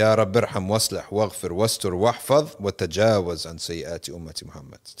is Ya Rabb irham waslah waghfir wastur wahfadh wa tajawaz an sayyati ummati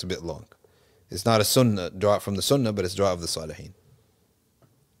Muhammad. It's a bit long. It's not a sunnah dua from the sunnah, but it's dua of the salihin.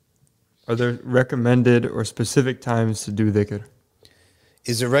 Are there recommended or specific times to do dhikr?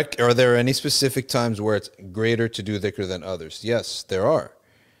 Are there any specific times where it's greater to do dhikr than others? Yes, there are.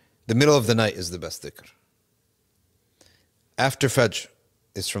 The middle of the night is the best dhikr. After Fajr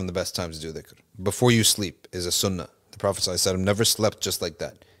is from the best times to do dhikr. Before you sleep is a sunnah. The Prophet ﷺ never slept just like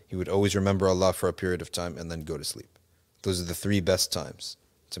that. He would always remember Allah for a period of time and then go to sleep. Those are the 3 best times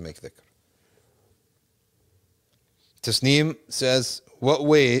to make dhikr. Tasneem says,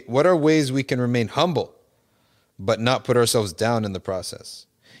 what are ways we can remain humble but not put ourselves down in the process?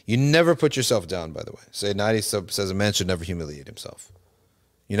 You never put yourself down, by the way. Sayyidina Ali says a man should never humiliate himself.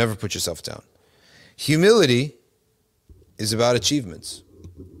 You never put yourself down. Humility is about achievements.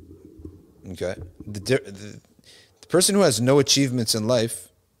 Okay? The person who has no achievements in life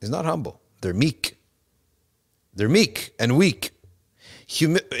is not humble. They're meek. They're meek and weak.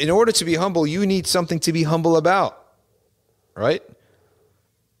 In order to be humble, you need something to be humble about. Right?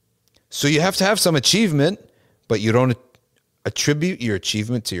 So you have to have some achievement, but you don't attribute your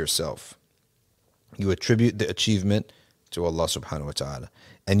achievement to yourself. You attribute the achievement to Allah subhanahu wa ta'ala.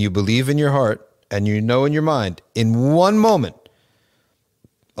 And you believe in your heart, and you know in your mind, in one moment,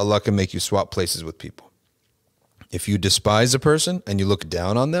 Allah can make you swap places with people. If you despise a person and you look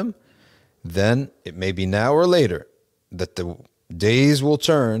down on them, then it may be now or later that the days will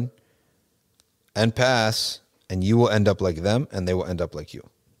turn and pass, and you will end up like them, and they will end up like you.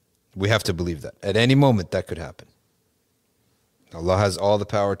 We have to believe that. At any moment, that could happen. Allah has all the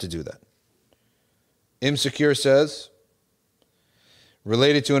power to do that. Imsecure says,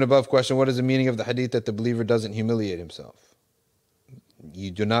 Related to an above question, what is the meaning of the hadith that the believer doesn't humiliate himself?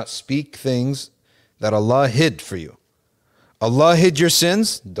 You do not speak things that Allah hid for you. Allah hid your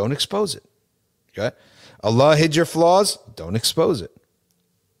sins, don't expose it. Okay? Allah hid your flaws, don't expose it.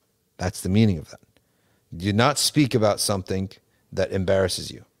 That's the meaning of that. Do not speak about something that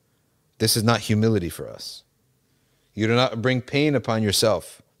embarrasses you. This is not humility for us. You do not bring pain upon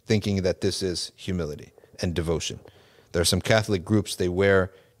yourself thinking that this is humility and devotion. There are some Catholic groups, they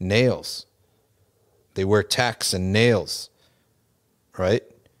wear nails. They wear tacks and nails, right?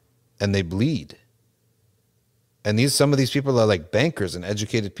 And they bleed. And some of these people are like bankers and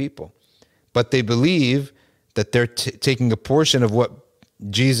educated people. But they believe that they're taking a portion of what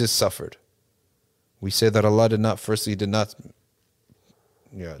Jesus suffered. We say that Allah did not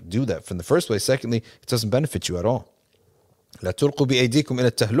do that from the first place. Secondly, it doesn't benefit you at all. لا تلقوا بأيديكم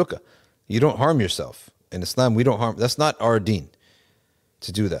إلى التهلكة. You don't harm yourself. In Islam, we don't harm. That's not our deen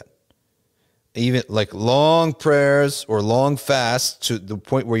to do that. Even like long prayers or long fasts to the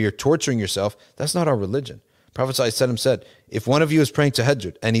point where you're torturing yourself, that's not our religion. Prophet ﷺ said, if one of you is praying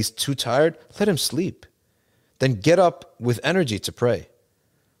tahajjud and he's too tired, let him sleep. Then get up with energy to pray.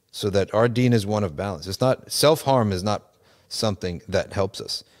 So that our deen is one of balance. It's not, self-harm is not something that helps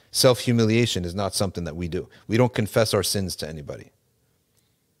us. Self-humiliation is not something that we do. We don't confess our sins to anybody.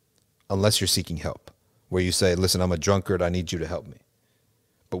 Unless you're seeking help. Where you say, listen, I'm a drunkard, I need you to help me.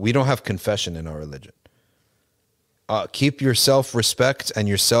 But we don't have confession in our religion. Keep your self-respect and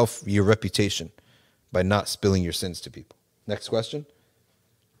your reputation by not spilling your sins to people. Next question.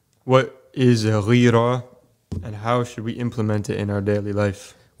 What is ghira and how should we implement it in our daily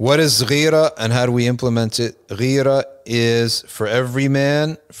life? What is ghira and how do we implement it? Ghira is for every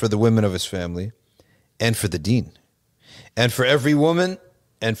man, for the women of his family, and for the deen. And for every woman,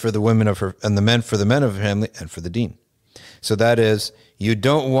 and for the women of her, and the men for the men of her family, and for the deen. So that is, you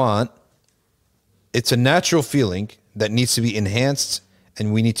don't want, it's a natural feeling that needs to be enhanced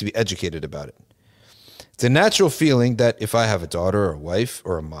and we need to be educated about it. It's a natural feeling that if I have a daughter or a wife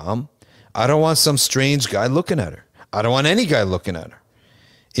or a mom, I don't want some strange guy looking at her. I don't want any guy looking at her.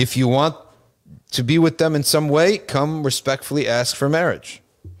 If you want to be with them in some way, come respectfully ask for marriage.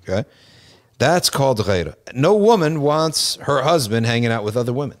 Okay? That's called ghayra. No woman wants her husband hanging out with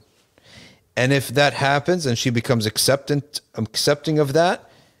other women. And if that happens and she becomes accepting of that,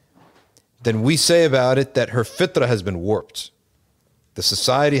 then we say about it that her fitrah has been warped. The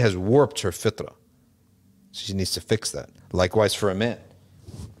society has warped her fitrah. She needs to fix that. Likewise for a man.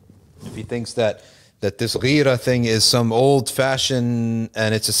 If he thinks that this ghira thing is some old fashioned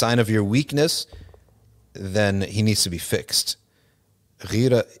and it's a sign of your weakness, then he needs to be fixed.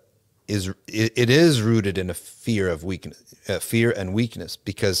 Ghira is rooted in a fear of weakness, fear and weakness,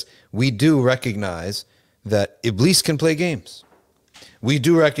 because we do recognize that Iblis can play games. We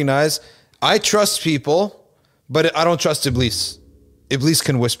do recognize, I trust people, but I don't trust Iblis. Iblis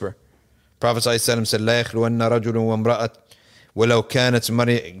can whisper. Prophet ﷺ said, لا يخلون رجل وامرأة ولو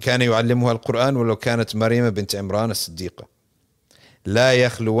كان يعلمها القرآن ولو كانت مريم بنت عمران الصديقة. لا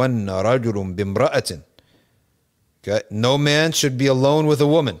يخلون رجل بامرأة. Okay? No man should be alone with a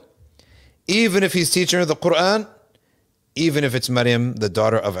woman, even if he's teaching her the Quran, even if it's Maryam, the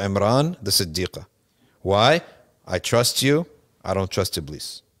daughter of Imran, the Siddiqah. Why? I trust you, I don't trust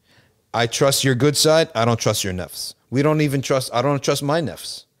Iblis. I trust your good side, I don't trust your nafs. I don't trust my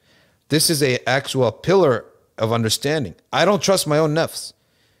nafs. This is an actual pillar of understanding. I don't trust my own nafs.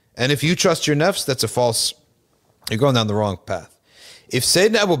 And if you trust your nafs, that's a false, you're going down the wrong path. If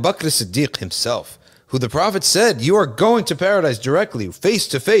Sayyidina Abu Bakr Siddiq himself, who the Prophet said, you are going to paradise directly, face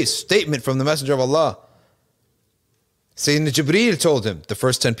to face, statement from the Messenger of Allah. Sayyidina Jibreel told him, the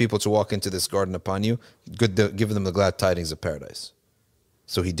first 10 people to walk into this garden upon you, give them the glad tidings of paradise.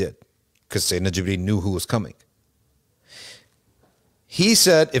 So he did, because Sayyidina Jibreel knew who was coming. He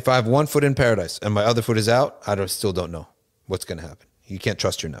said, if I have one foot in paradise and my other foot is out, still don't know what's going to happen. You can't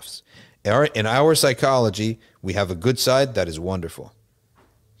trust your nafs. In our psychology, we have a good side that is wonderful,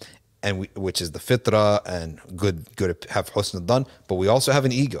 and which is the fitrah and good have husn al-dhan, but we also have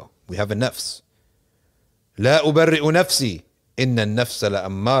an ego. We have a nafs. لا أبرئ نفسي إن النفس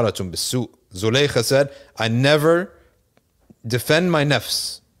لأمارة بالسوء. Zulaykha said, I never defend my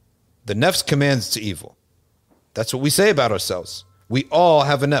nafs. The nafs commands to evil. That's what we say about ourselves. We all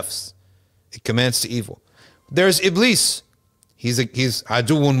have a nafs. It commands to evil. There's Iblis. He's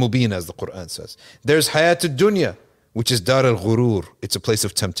aduwwun mubin, as the Quran says. There's hayat al-dunya, which is dar al-ghurur. It's a place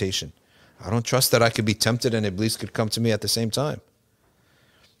of temptation. I don't trust that I could be tempted and Iblis could come to me at the same time.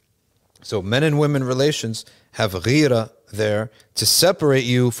 So men and women relations have ghira there to separate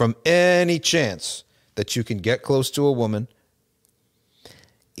you from any chance that you can get close to a woman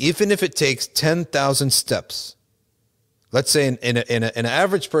even if it takes 10,000 steps, let's say an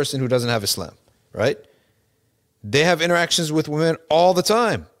average person who doesn't have Islam, right? They have interactions with women all the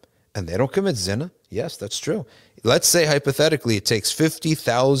time and they don't commit zina. Yes, that's true. Let's say hypothetically it takes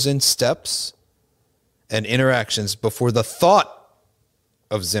 50,000 steps and interactions before the thought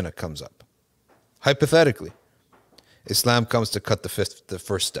of zina comes up. Hypothetically, Islam comes to cut the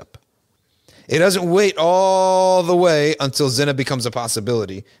first step. It doesn't wait all the way until zina becomes a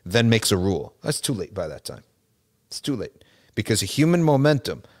possibility, then makes a rule. That's too late by that time. It's too late because human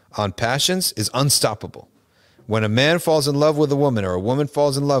momentum on passions is unstoppable. When a man falls in love with a woman or a woman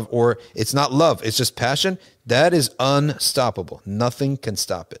falls in love, or it's not love, it's just passion, that is unstoppable. Nothing can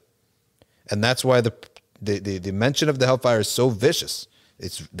stop it. And that's why the mention of the hellfire is so vicious.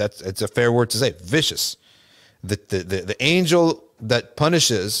 It's a fair word to say, vicious. The angel that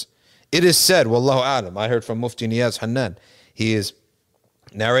punishes, it is said, Wallahu A'lam, I heard from Mufti Niyaz Hannan, he is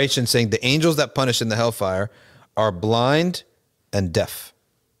narration saying the angels that punish in the hellfire are blind and deaf.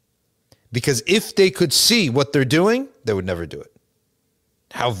 Because if they could see what they're doing, they would never do it.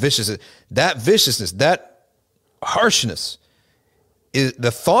 How vicious is that viciousness, that harshness, is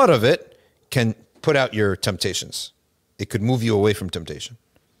the thought of it can put out your temptations. It could move you away from temptation.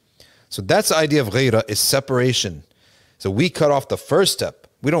 So that's the idea of ghaira, is separation. So we cut off the first step.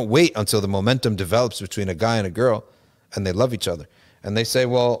 We don't wait until the momentum develops between a guy and a girl and they love each other. And they say,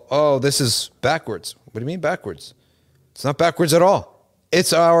 well, oh, this is backwards. What do you mean backwards? It's not backwards at all.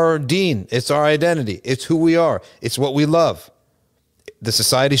 It's our deen. It's our identity. It's who we are. It's what we love. The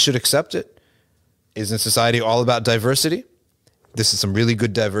society should accept it. Isn't society all about diversity? This is some really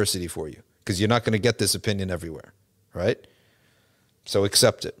good diversity for you because you're not going to get this opinion everywhere, right? So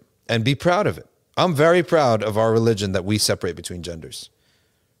accept it and be proud of it. I'm very proud of our religion that we separate between genders.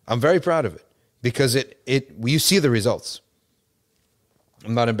 I'm very proud of it because you see the results.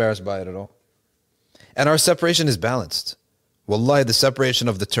 I'm not embarrassed by it at all. And our separation is balanced. Wallahi, the separation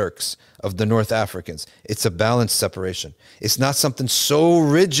of the Turks, of the North Africans, it's a balanced separation. It's not something so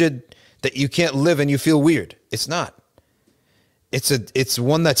rigid that you can't live and you feel weird. It's not. It's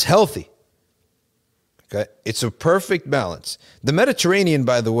one that's healthy. Okay? It's a perfect balance. The Mediterranean,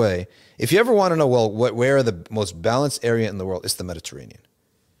 by the way, if you ever want to know, well, where are the most balanced area in the world, it's the Mediterranean.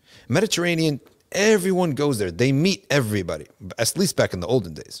 Mediterranean, everyone goes there. They meet everybody, at least back in the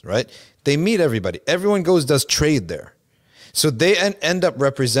olden days, right? They meet everybody. Everyone does trade there. So they end up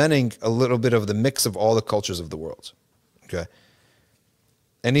representing a little bit of the mix of all the cultures of the world. Okay.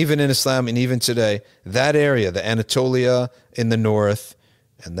 And even in Islam, and even today, that area, the Anatolia in the north,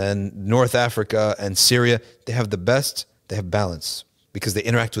 and then North Africa and Syria, they have the best, they have balance because they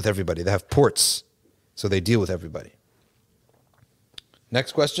interact with everybody. They have ports, so they deal with everybody.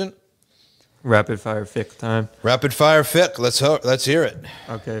 Next question. Rapid fire fiqh time. Rapid fire fiqh. Let's hear it.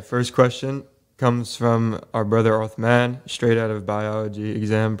 Okay, first question comes from our brother Uthman, straight out of biology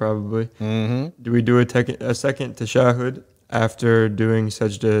exam probably. Mm-hmm. Do we do a second tashahud after doing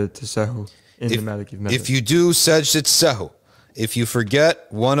sajda tasahu in the Maliki method? If you do sajda tasahu, if you forget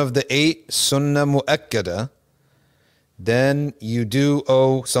one of the 8 sunnah mu'akkada, then you do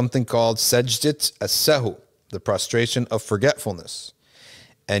owe something called sajdat as-sahu, the prostration of forgetfulness.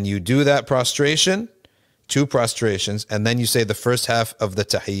 And you do that prostration, 2 prostrations, and then you say the first half of the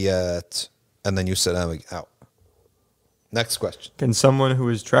tahiyyat, and then you salam out. Next question. Can someone who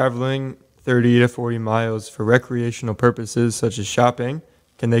is traveling 30 to 40 miles for recreational purposes, such as shopping,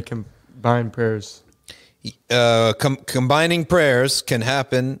 can they combine prayers? Combining prayers can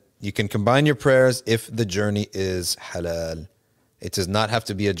happen. You can combine your prayers if the journey is halal. It does not have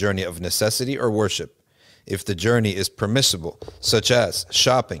to be a journey of necessity or worship. If the journey is permissible, such as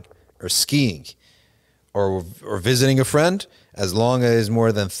shopping or skiing or visiting a friend, as long as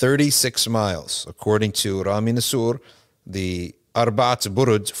more than 36 miles, according to Rami Nasur, the Arba'at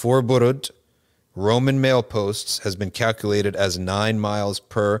Burud, 4 Burud, Roman mailposts has been calculated as 9 miles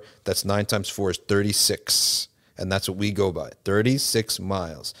per, that's 9 times 4 is 36. And that's what we go by, 36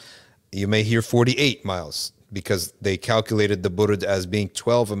 miles. You may hear 48 miles because they calculated the Burud as being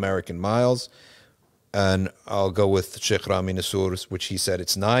 12 American miles. And I'll go with Sheikh Rami Nasur, which he said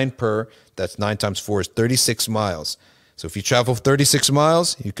it's 9 per, that's 9 times 4 is 36 miles. So if you travel 36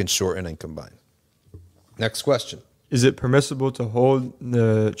 miles, you can shorten and combine. Next question. Is it permissible to hold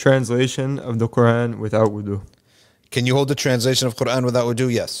the translation of the Quran without wudu? Can you hold the translation of Quran without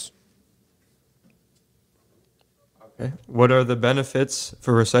wudu? Yes. Okay. What are the benefits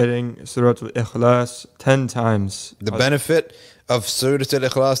for reciting Surah Al-Ikhlas 10 times? The benefit of Surah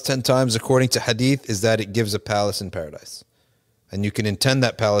Al-Ikhlas 10 times, according to hadith, is that it gives a palace in paradise. And you can intend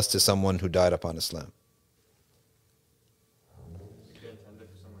that palace to someone who died upon Islam.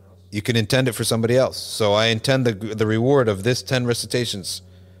 you can intend it for somebody else. So I intend the reward of this 10 recitations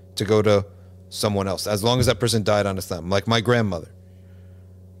to go to someone else, as long as that person died on Islam, like my grandmother,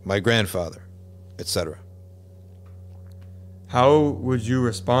 my grandfather, etc. How would you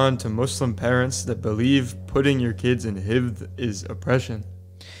respond to Muslim parents that believe putting your kids in hifd is oppression?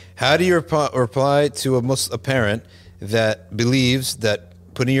 How do you reply to a parent that believes that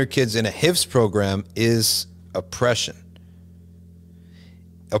putting your kids in a hifz program is oppression?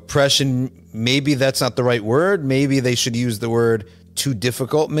 Oppression, maybe that's not the right word. Maybe they should use the word too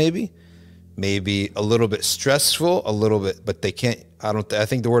difficult, maybe a little bit stressful, a little bit, but they can't, I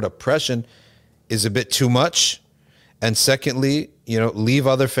think the word oppression is a bit too much. And secondly, leave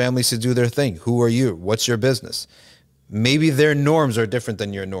other families to do their thing. Who are you? What's your business? Maybe their norms are different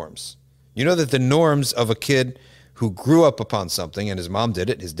than your norms. You know that the norms of a kid who grew up upon something, and his mom did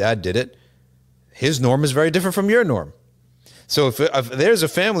it, his dad did it, his norm is very different from your norm. So if there's a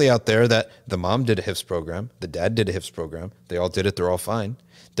family out there that the mom did a HIFZ program, the dad did a HIFZ program, they all did it, they're all fine,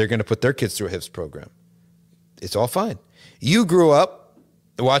 they're going to put their kids through a HIFZ program. It's all fine. You grew up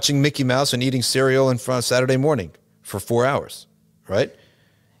watching Mickey Mouse and eating cereal in front of Saturday morning for 4 hours, right?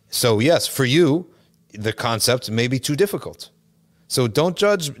 So yes, for you, the concept may be too difficult. So don't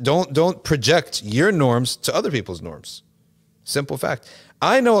judge, don't project your norms to other people's norms. Simple fact.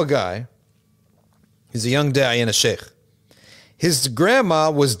 I know a guy, he's a young da'i and a sheikh. His grandma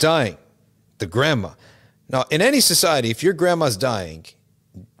was dying. The grandma. Now, in any society, if your grandma's dying,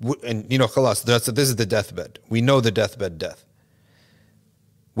 and khalas, this is the deathbed. We know the deathbed death.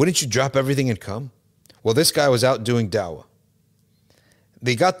 Wouldn't you drop everything and come? Well, this guy was out doing dawah.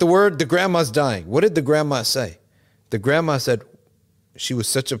 They got the word, the grandma's dying. What did the grandma say? The grandma said she was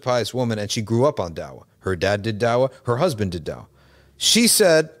such a pious woman and she grew up on dawah. Her dad did dawah. Her husband did dawah. She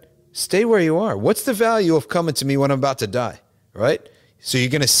said, stay where you are. What's the value of coming to me when I'm about to die? Right? So you're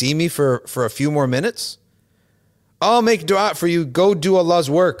going to see me for a few more minutes? I'll make dua for you. Go do Allah's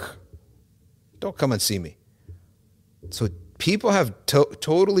work. Don't come and see me. So people have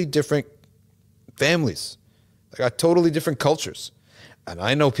totally different families. They got totally different cultures. And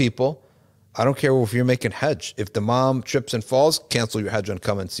I know people, I don't care if you're making hajj. If the mom trips and falls, cancel your hajj and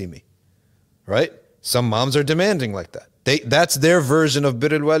come and see me. Right? Some moms are demanding like that. That's their version of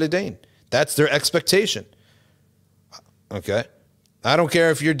birr al-walidain. That's their expectation. Okay? I don't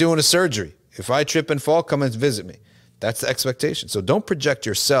care if you're doing a surgery. If I trip and fall, come and visit me. That's the expectation. So don't project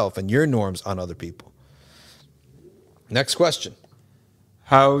yourself and your norms on other people. Next question.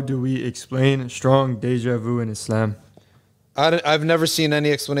 How do we explain strong deja vu in Islam? I've never seen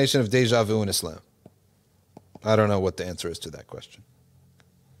any explanation of deja vu in Islam. I don't know what the answer is to that question.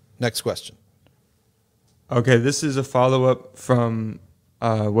 Next question. Okay, this is a follow-up from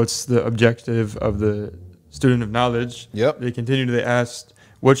what's the objective of the student of knowledge. Yep. They asked,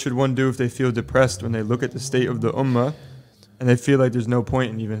 what should one do if they feel depressed when they look at the state of the ummah and they feel like there's no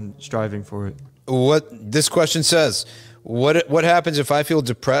point in even striving for it? What this question says, what happens if I feel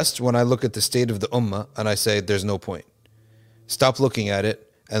depressed when I look at the state of the ummah and I say there's no point? Stop looking at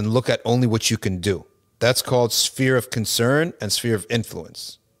it and look at only what you can do. That's called sphere of concern and sphere of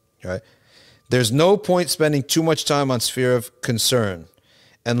influence. Right? There's no point spending too much time on sphere of concern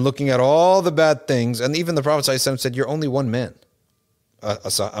and looking at all the bad things. And even the Prophet ﷺ said, you're only one man.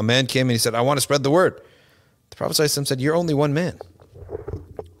 A man came and he said, I want to spread the word. The Prophet ﷺ said, you're only one man.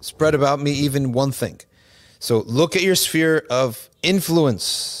 Spread about me even one thing. So look at your sphere of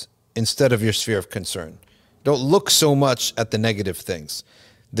influence instead of your sphere of concern. Don't look so much at the negative things.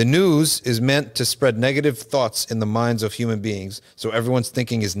 The news is meant to spread negative thoughts in the minds of human beings, so everyone's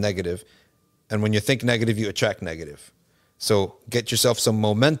thinking is negative. And when you think negative, you attract negative. So get yourself some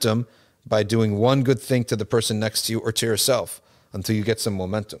momentum by doing one good thing to the person next to you or to yourself until you get some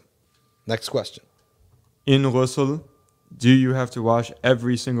momentum. Next question. In ghusl, do you have to wash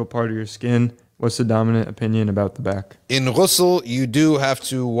every single part of your skin? What's the dominant opinion about the back? In ghusl, you do have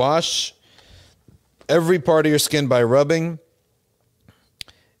to wash every part of your skin by rubbing.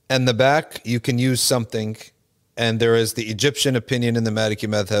 And the back, you can use something. And there is the Egyptian opinion in the Maliki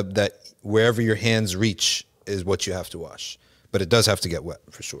madhab that wherever your hands reach is what you have to wash. But it does have to get wet,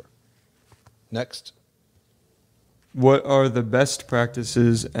 for sure. Next. What are the best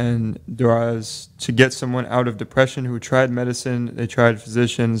practices and du'as to get someone out of depression who tried medicine, they tried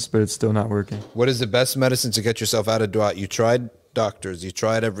physicians, but it's still not working? What is the best medicine to get yourself out of du'a? You tried doctors, you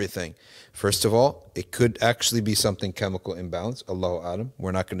tried everything. First of all, it could actually be something chemical imbalance. Allahu A'lam.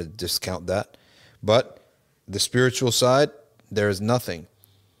 We're not going to discount that. But the spiritual side, there is nothing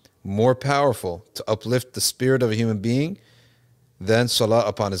more powerful to uplift the spirit of a human being than salah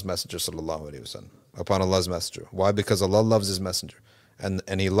upon his messenger, sallallahu alaihi wasallam, upon Allah's messenger. Why? Because Allah loves his messenger.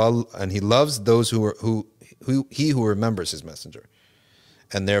 and he loves those who remembers his messenger.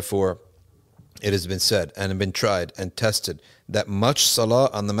 And therefore it has been said and been tried and tested that much salah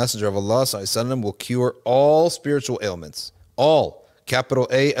on the Messenger of Allah ﷺ will cure all spiritual ailments. All, capital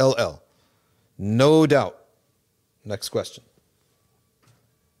ALL. No doubt. Next question.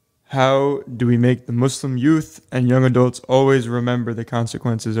 How do we make the Muslim youth and young adults always remember the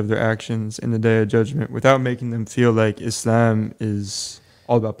consequences of their actions in the Day of Judgment without making them feel like Islam is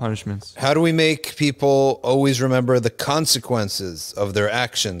all about punishments? How do we make people always remember the consequences of their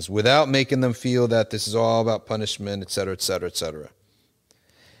actions without making them feel that this is all about punishment, etc., etc., etc.?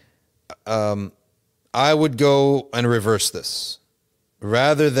 I would go and reverse this.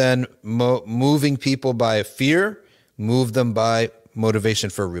 Rather than moving people by fear, move them by motivation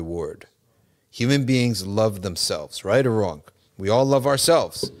for reward. Human beings love themselves, right or wrong. We all love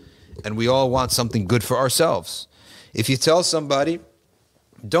ourselves, and we all want something good for ourselves. If you tell somebody,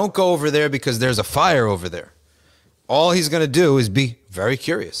 don't go over there because there's a fire over there, all he's going to do is be very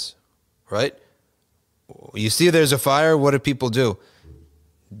curious, right? You see there's a fire, what do people do?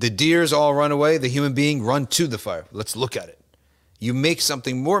 The deers all run away, the human being run to the fire. Let's look at it. You make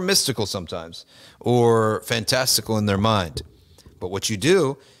something more mystical sometimes or fantastical in their mind. But what you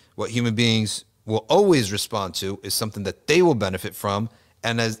do, what human beings will always respond to is something that they will benefit from,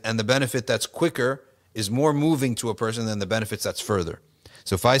 and the benefit that's quicker is more moving to a person than the benefits that's further.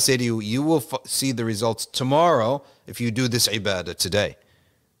 So if I say to you, you will see the results tomorrow if you do this ibadah today,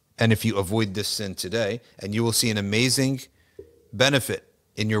 and if you avoid this sin today, and you will see an amazing benefit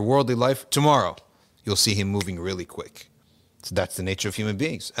in your worldly life tomorrow, you'll see him moving really quick. So that's the nature of human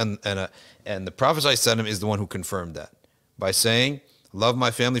beings. And the Prophet ﷺ is the one who confirmed that by saying, love my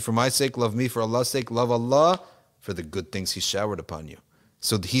family for my sake, love me for Allah's sake, love Allah for the good things He showered upon you.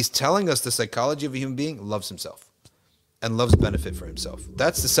 So he's telling us the psychology of a human being loves himself and loves benefit for himself.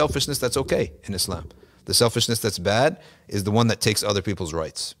 That's the selfishness that's okay in Islam. The selfishness that's bad is the one that takes other people's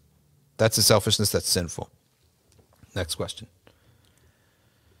rights. That's the selfishness that's sinful. Next question.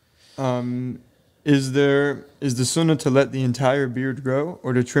 Is the sunnah to let the entire beard grow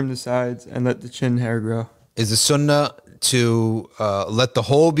or to trim the sides and let the chin hair grow? Is the sunnah to let the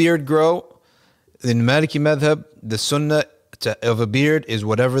whole beard grow? In Maliki madhab, the sunnah of a beard is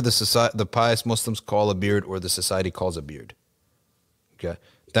whatever the pious Muslims call a beard or the society calls a beard. Okay,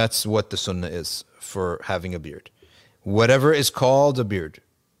 that's what the sunnah is for having a beard. Whatever is called a beard.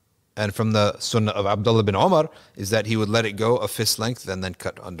 And from the sunnah of Abdullah bin Umar is that he would let it go a fist length and then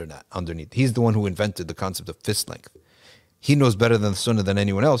cut underneath. He's the one who invented the concept of fist length. He knows better than the sunnah than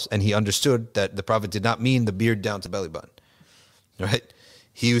anyone else, and he understood that the Prophet did not mean the beard down to belly button. Right?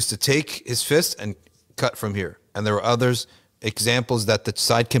 He used to take his fist and cut from here. And there were others examples that the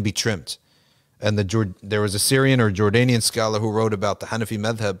side can be trimmed. And there was a Syrian or Jordanian scholar who wrote about the Hanafi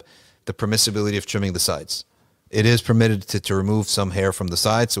madhab, the permissibility of trimming the sides. It is permitted to remove some hair from the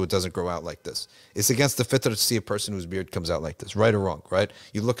side so it doesn't grow out like this. It's against the fitrah to see a person whose beard comes out like this, right or wrong, right?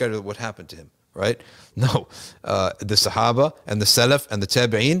 You look at it, what happened to him, right? No, the Sahaba and the Salaf and the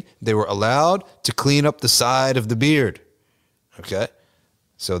Tabi'een, they were allowed to clean up the side of the beard, okay?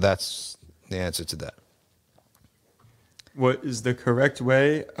 So that's the answer to that. What is the correct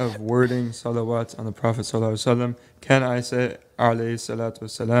way of wording salawat on the Prophet ﷺ? Can I say alayhi salatu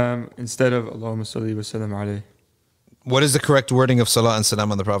wasalam instead of Allahumma salli wa sallam alayhi? What is the correct wording of salah and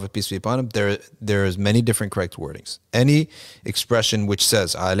salam on the Prophet, peace be upon him? There is many different correct wordings. Any expression which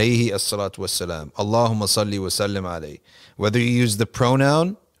says alayhi as-salatu was-salam, Allahumma salli wa sallim alayhi, whether you use the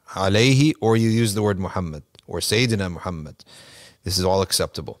pronoun alayhi or you use the word Muhammad or Sayyidina Muhammad, this is all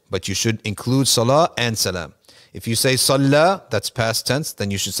acceptable. But you should include salah and salam. If you say salla, that's past tense, then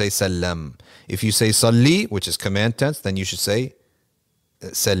you should say salam. If you say salli, which is command tense, then you should say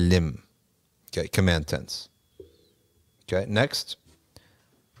salim. Okay, command tense. Okay, next.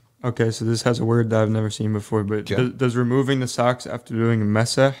 Okay, so this has a word that I've never seen before, but does removing the socks after doing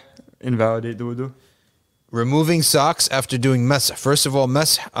masah invalidate the wudu? Removing socks after doing masah. First of all,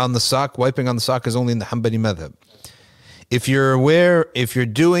 masah on the sock, wiping on the sock is only in the Hanbali madhab. If you're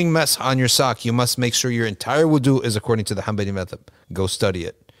doing masah on your sock, you must make sure your entire wudu is according to the Hanbali madhab. Go study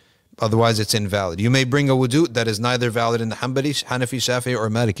it. Otherwise, it's invalid. You may bring a wudu that is neither valid in the Hanbali, Hanafi, Shafi'i, or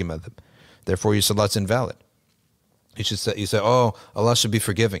Maliki madhab. Therefore, your salat's invalid. You say, oh, Allah should be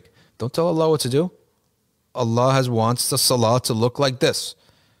forgiving. Don't tell Allah what to do. Allah wants the salah to look like this.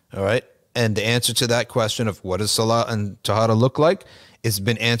 All right? And the answer to that question of what does salah and tahara look like has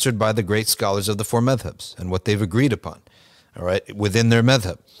been answered by the great scholars of the four madhabs and what they've agreed upon. All right? Within their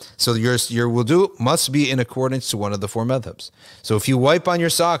madhab. So your wudu must be in accordance to one of the four madhabs. So if you wipe on your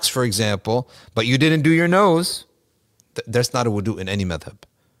socks, for example, but you didn't do your nose, There's not a wudu in any madhab.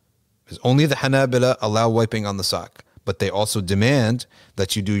 Because only the Hanabila allow wiping on the sock, but they also demand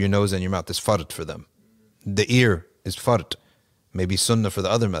that you do your nose and your mouth. It's fard for them. The ear is fard. Maybe sunnah for the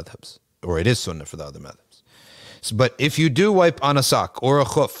other madhabs, or it is sunnah for the other madhabs. So, but if you do wipe on a sock or a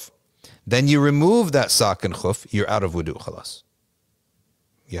khuf, then you remove that sock and khuf, you're out of wudu, khalas.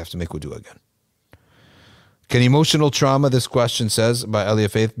 You have to make wudu again. Can emotional trauma, this question says by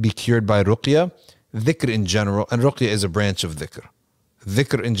Aliyah Faith, be cured by ruqya? Dhikr in general, and ruqya is a branch of dhikr.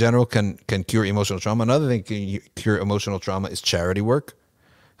 Dhikr in general can cure emotional trauma. Another thing can cure emotional trauma is charity work,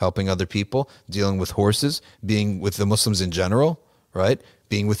 helping other people, dealing with horses, being with the Muslims in general, right?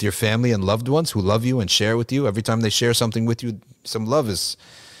 Being with your family and loved ones who love you and share with you. Every time they share something with you, some love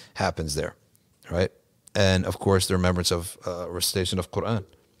happens there, right? And of course, the remembrance of recitation of Quran.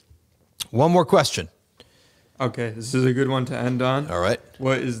 One more question. Okay, this is a good one to end on. All right.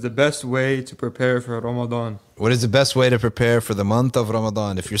 What is the best way to prepare for Ramadan? What is the best way to prepare for the month of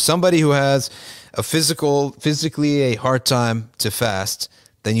Ramadan? If you're somebody who has a physically a hard time to fast,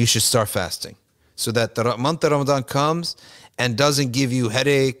 then you should start fasting, so that the month of Ramadan comes and doesn't give you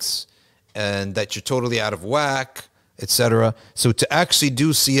headaches and that you're totally out of whack, etc. So to actually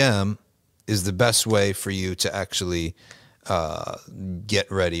do Siyam is the best way for you to actually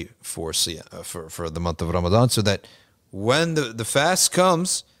get ready for the month of Ramadan, so that when the fast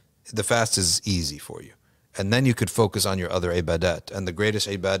comes, the fast is easy for you. And then you could focus on your other ibadat. And the greatest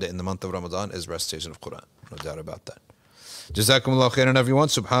ibadah in the month of Ramadan is recitation of Quran. No doubt about that. جزاكم الله خيرا everyone.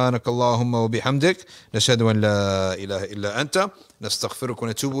 سبحانك اللهم وبحمدك نشهد أن لا إله إلا أنت نستغفرك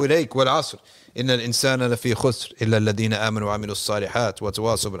ونتوب إليك والعصر إن الإنسان لفي خسر إلا الذين آمنوا وعملوا الصالحات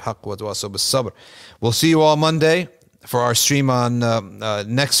وتواصوا بالحق وتواصوا بالصبر. We'll see you all Monday for our stream on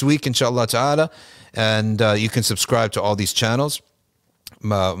next week, inshallah ta'ala. And you can subscribe to all these channels.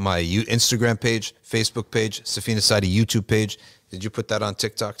 My Instagram page, Facebook page, Safina Society YouTube page. Did you put that on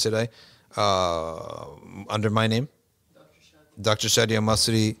TikTok today? Under my name? Dr. Shadi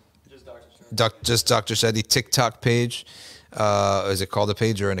Al-Masri. Just Dr. Shadi TikTok page. Is it called a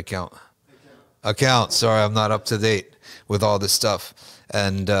page or an account? Account. Sorry, I'm not up to date with all this stuff.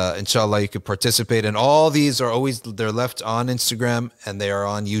 And inshallah, you could participate. And all these are always, they're left on Instagram and they are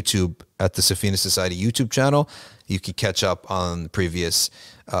on YouTube at the Safina Society YouTube channel. You can catch up on previous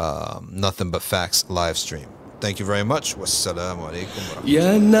Nothing But Facts live stream. Thank you very much. Wassalamu alaikum wa rahmatullahi.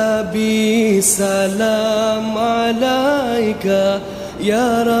 Ya Nabi salam alaika,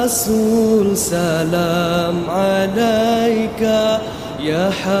 Ya Rasul salam alaika,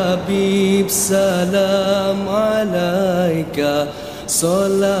 Ya Habib salam alaika,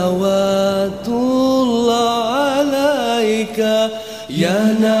 salawatullah alaika,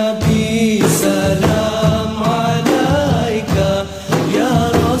 Ya Nabi salam alaika, Ya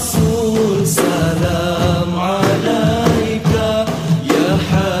Rasul salam alaika, Ya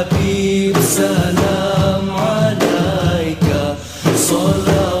Habib salam alaika,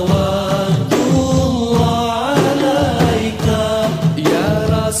 salawatullah alaika, Ya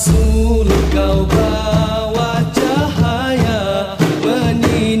Rasul kau bawa cahaya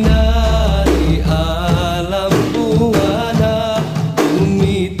menyinari alam buana,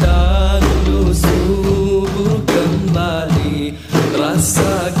 bumi tandus subur kembali,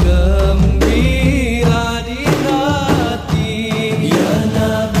 rasa gembira di hati. Ya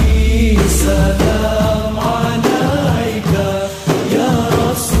Nabi salam alaika, Ya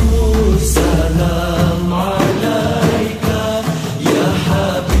Rasul salam alaika, Ya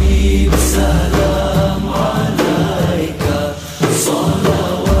Habib salam alaika,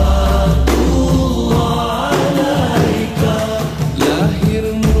 salawatullah alaika.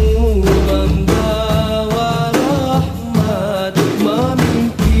 Lahirmu membawa rahmat,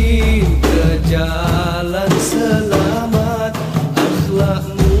 memimpin ke jalan selamat,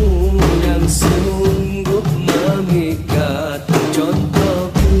 akhlakmu yang sungguh memikat, contoh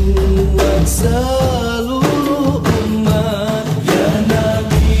buat seluruh umat. Ya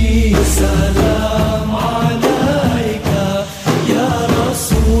Nabi salam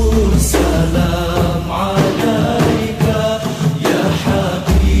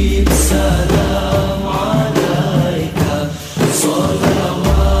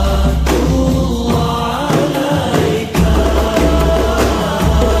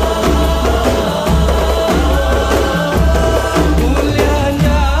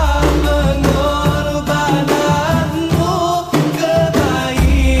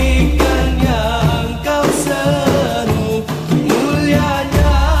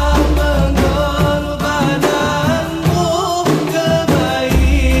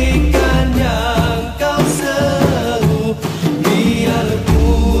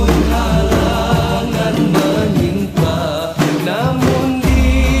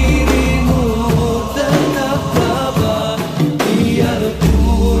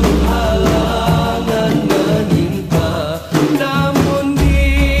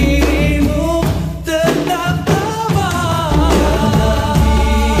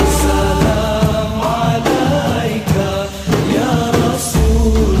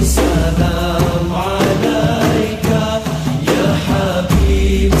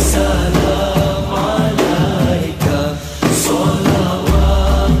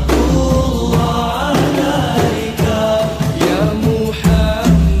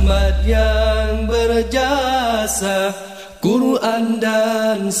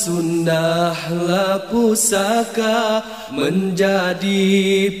dan sunnahlah pusaka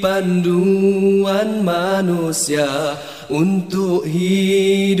menjadi panduan manusia untuk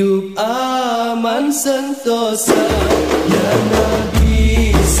hidup aman sentosa. Ya Nabi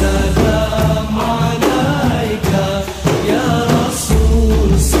salam alaika, ya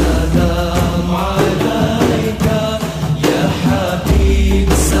Rasul salam alaika, ya Habib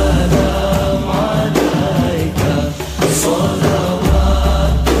salam alaika. Salam